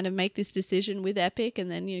 only to kind of make this decision with Epic and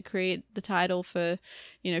then create the title for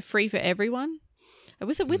free for everyone.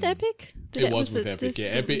 Was it with Epic? It was with Epic, yeah.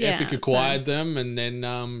 Epic acquired them, and then,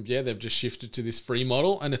 they've just shifted to this free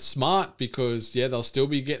model, and it's smart because, they'll still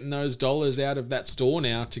be getting those dollars out of that store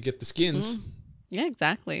now to get the skins. Yeah,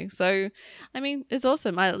 exactly. So, I mean, it's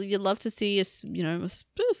awesome. You'd love to see a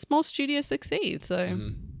small studio succeed. So,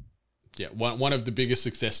 Yeah, one of the biggest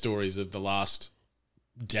success stories of the last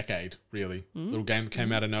decade, really. Little game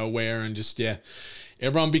came out of nowhere, and just,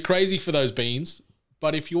 everyone be crazy for those beans.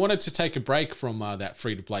 But if you wanted to take a break from that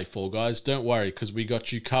free-to-play Fall Guys, don't worry, because we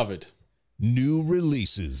got you covered. New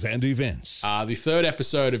releases and events. The third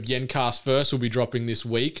episode of Yencast First will be dropping this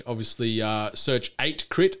week. Obviously, search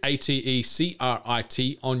 8crit,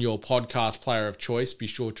 ATECRIT, on your podcast player of choice. Be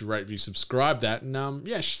sure to rate, review, subscribe that.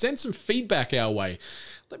 And send some feedback our way.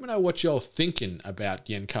 Let me know what you're thinking about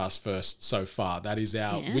Yencast First so far. That is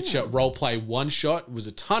our Witcher roleplay one-shot. It was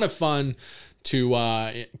a ton of fun to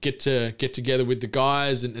get together with the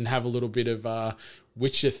guys and have a little bit of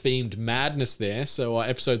Witcher-themed madness there. So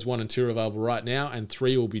episodes 1 and 2 are available right now, and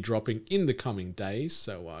 3 will be dropping in the coming days.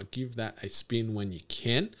 So give that a spin when you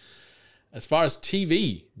can. As far as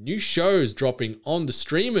TV, new shows dropping on the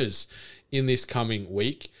streamers in this coming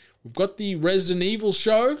week. We've got the Resident Evil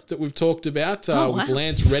show that we've talked about with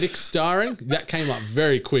Lance Reddick starring. That came up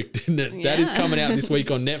very quick, didn't it? Yeah. That is coming out this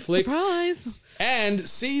week on Netflix. Surprise! And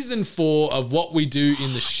season 4 of What We Do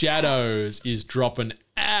in the Shadows is dropping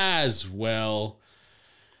as well.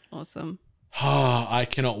 Awesome. I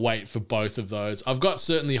cannot wait for both of those. I've got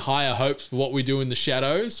certainly higher hopes for What We Do in the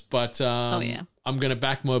Shadows, but I'm going to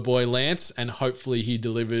back my boy Lance, and hopefully he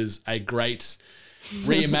delivers a great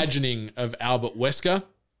reimagining of Albert Wesker.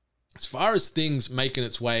 As far as things making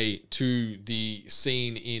its way to the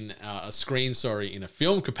scene in in a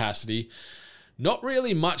film capacity, not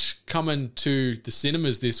really much coming to the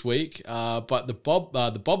cinemas this week, but the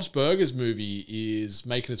Bob's Burgers movie is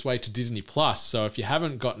making its way to Disney Plus. So if you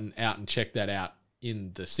haven't gotten out and checked that out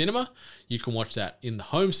in the cinema, you can watch that in the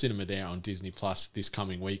home cinema there on Disney Plus this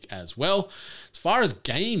coming week as well. As far as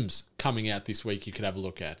games coming out this week, you could have a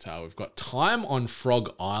look at. We've got Time on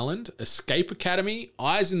Frog Island, Escape Academy,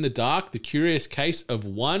 Eyes in the Dark, The Curious Case of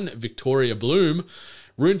One Victoria Bloom,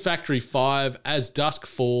 Rune Factory 5, As Dusk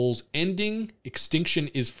Falls, Ending, Extinction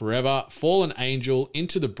is Forever, Fallen Angel,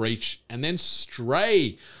 Into the Breach, and then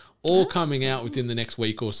Stray, all coming out within the next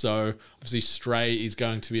week or so. Obviously, Stray is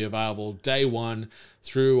going to be available day one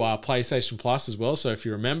through PlayStation Plus as well. So if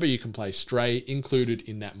you remember, you can play Stray included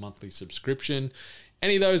in that monthly subscription.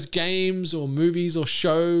 Any of those games or movies or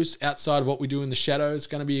shows outside of What We Do in the Shadows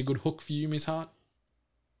going to be a good hook for you, Ms. Hart?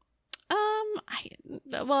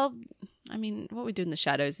 What We Do in the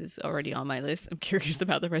Shadows is already on my list. I'm curious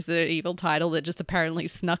about the Resident Evil title that just apparently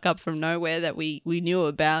snuck up from nowhere that we knew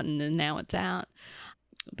about, and then now it's out.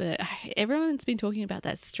 But everyone's been talking about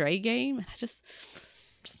that Stray game, and I'm just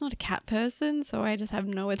not a cat person, so I just have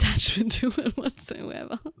no attachment to it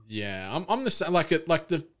whatsoever. Yeah, I'm the same. Like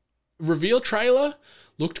the reveal trailer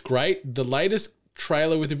looked great. The latest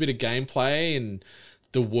trailer with a bit of gameplay and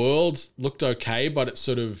the world looked okay, but it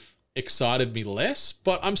sort of excited me less.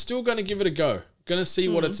 But I'm still going to give it a go. Gonna see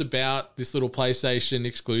what it's about. This little PlayStation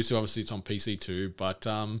exclusive. Obviously, it's on PC too, but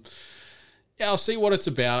yeah, I'll see what it's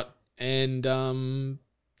about. And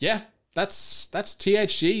yeah, that's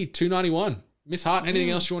THG 291. Miss Hart,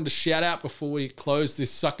 anything else you wanted to shout out before we close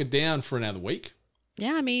this sucker down for another week?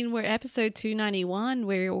 Yeah, I mean, we're episode 291.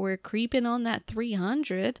 We're creeping on that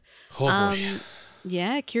 300. Oh, boy.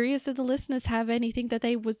 Yeah, curious if the listeners have anything that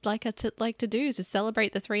they would like to do to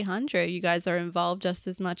celebrate the 300. You guys are involved just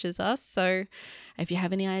as much as us, so if you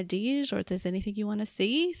have any ideas or if there's anything you want to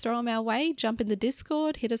see, throw them our way. Jump in the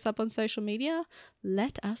Discord, hit us up on social media.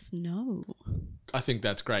 Let us know. I think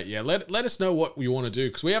that's great. Yeah, let us know what you want to do,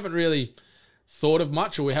 because we haven't really thought of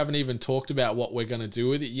much, or we haven't even talked about what we're going to do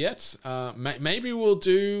with it yet. Maybe we'll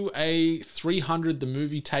do a 300 the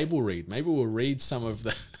movie table read. Maybe we'll read some of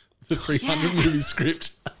the 300 movie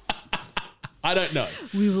script. I don't know.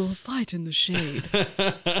 We will fight in the shade.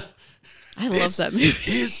 I love that movie.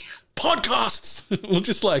 Here's podcasts. We'll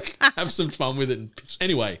just like have some fun with it.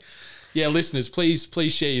 Anyway, yeah, listeners, please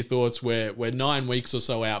share your thoughts. We're 9 weeks or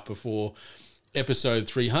so out before episode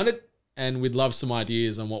 300, and we'd love some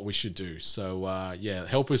ideas on what we should do. So yeah,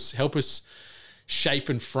 help us shape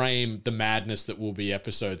and frame the madness that will be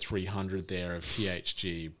episode 300 there of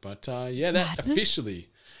THG. But yeah, that officially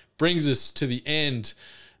brings us to the end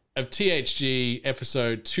of THG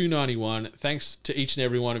episode 291. Thanks to each and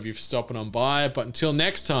every one of you for stopping on by. But until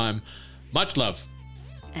next time, much love.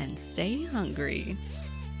 And stay hungry.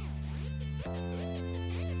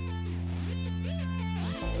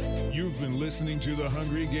 You've been listening to The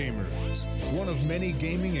Hungry Gamers, one of many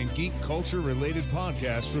gaming and geek culture related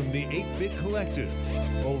podcasts from the 8-Bit Collective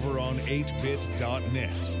over on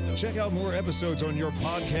 8bit.net. Check out more episodes on your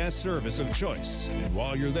podcast service of choice. And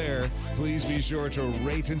while you're there, please be sure to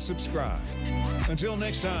rate and subscribe. Until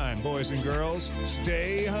next time, boys and girls,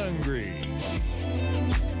 stay hungry.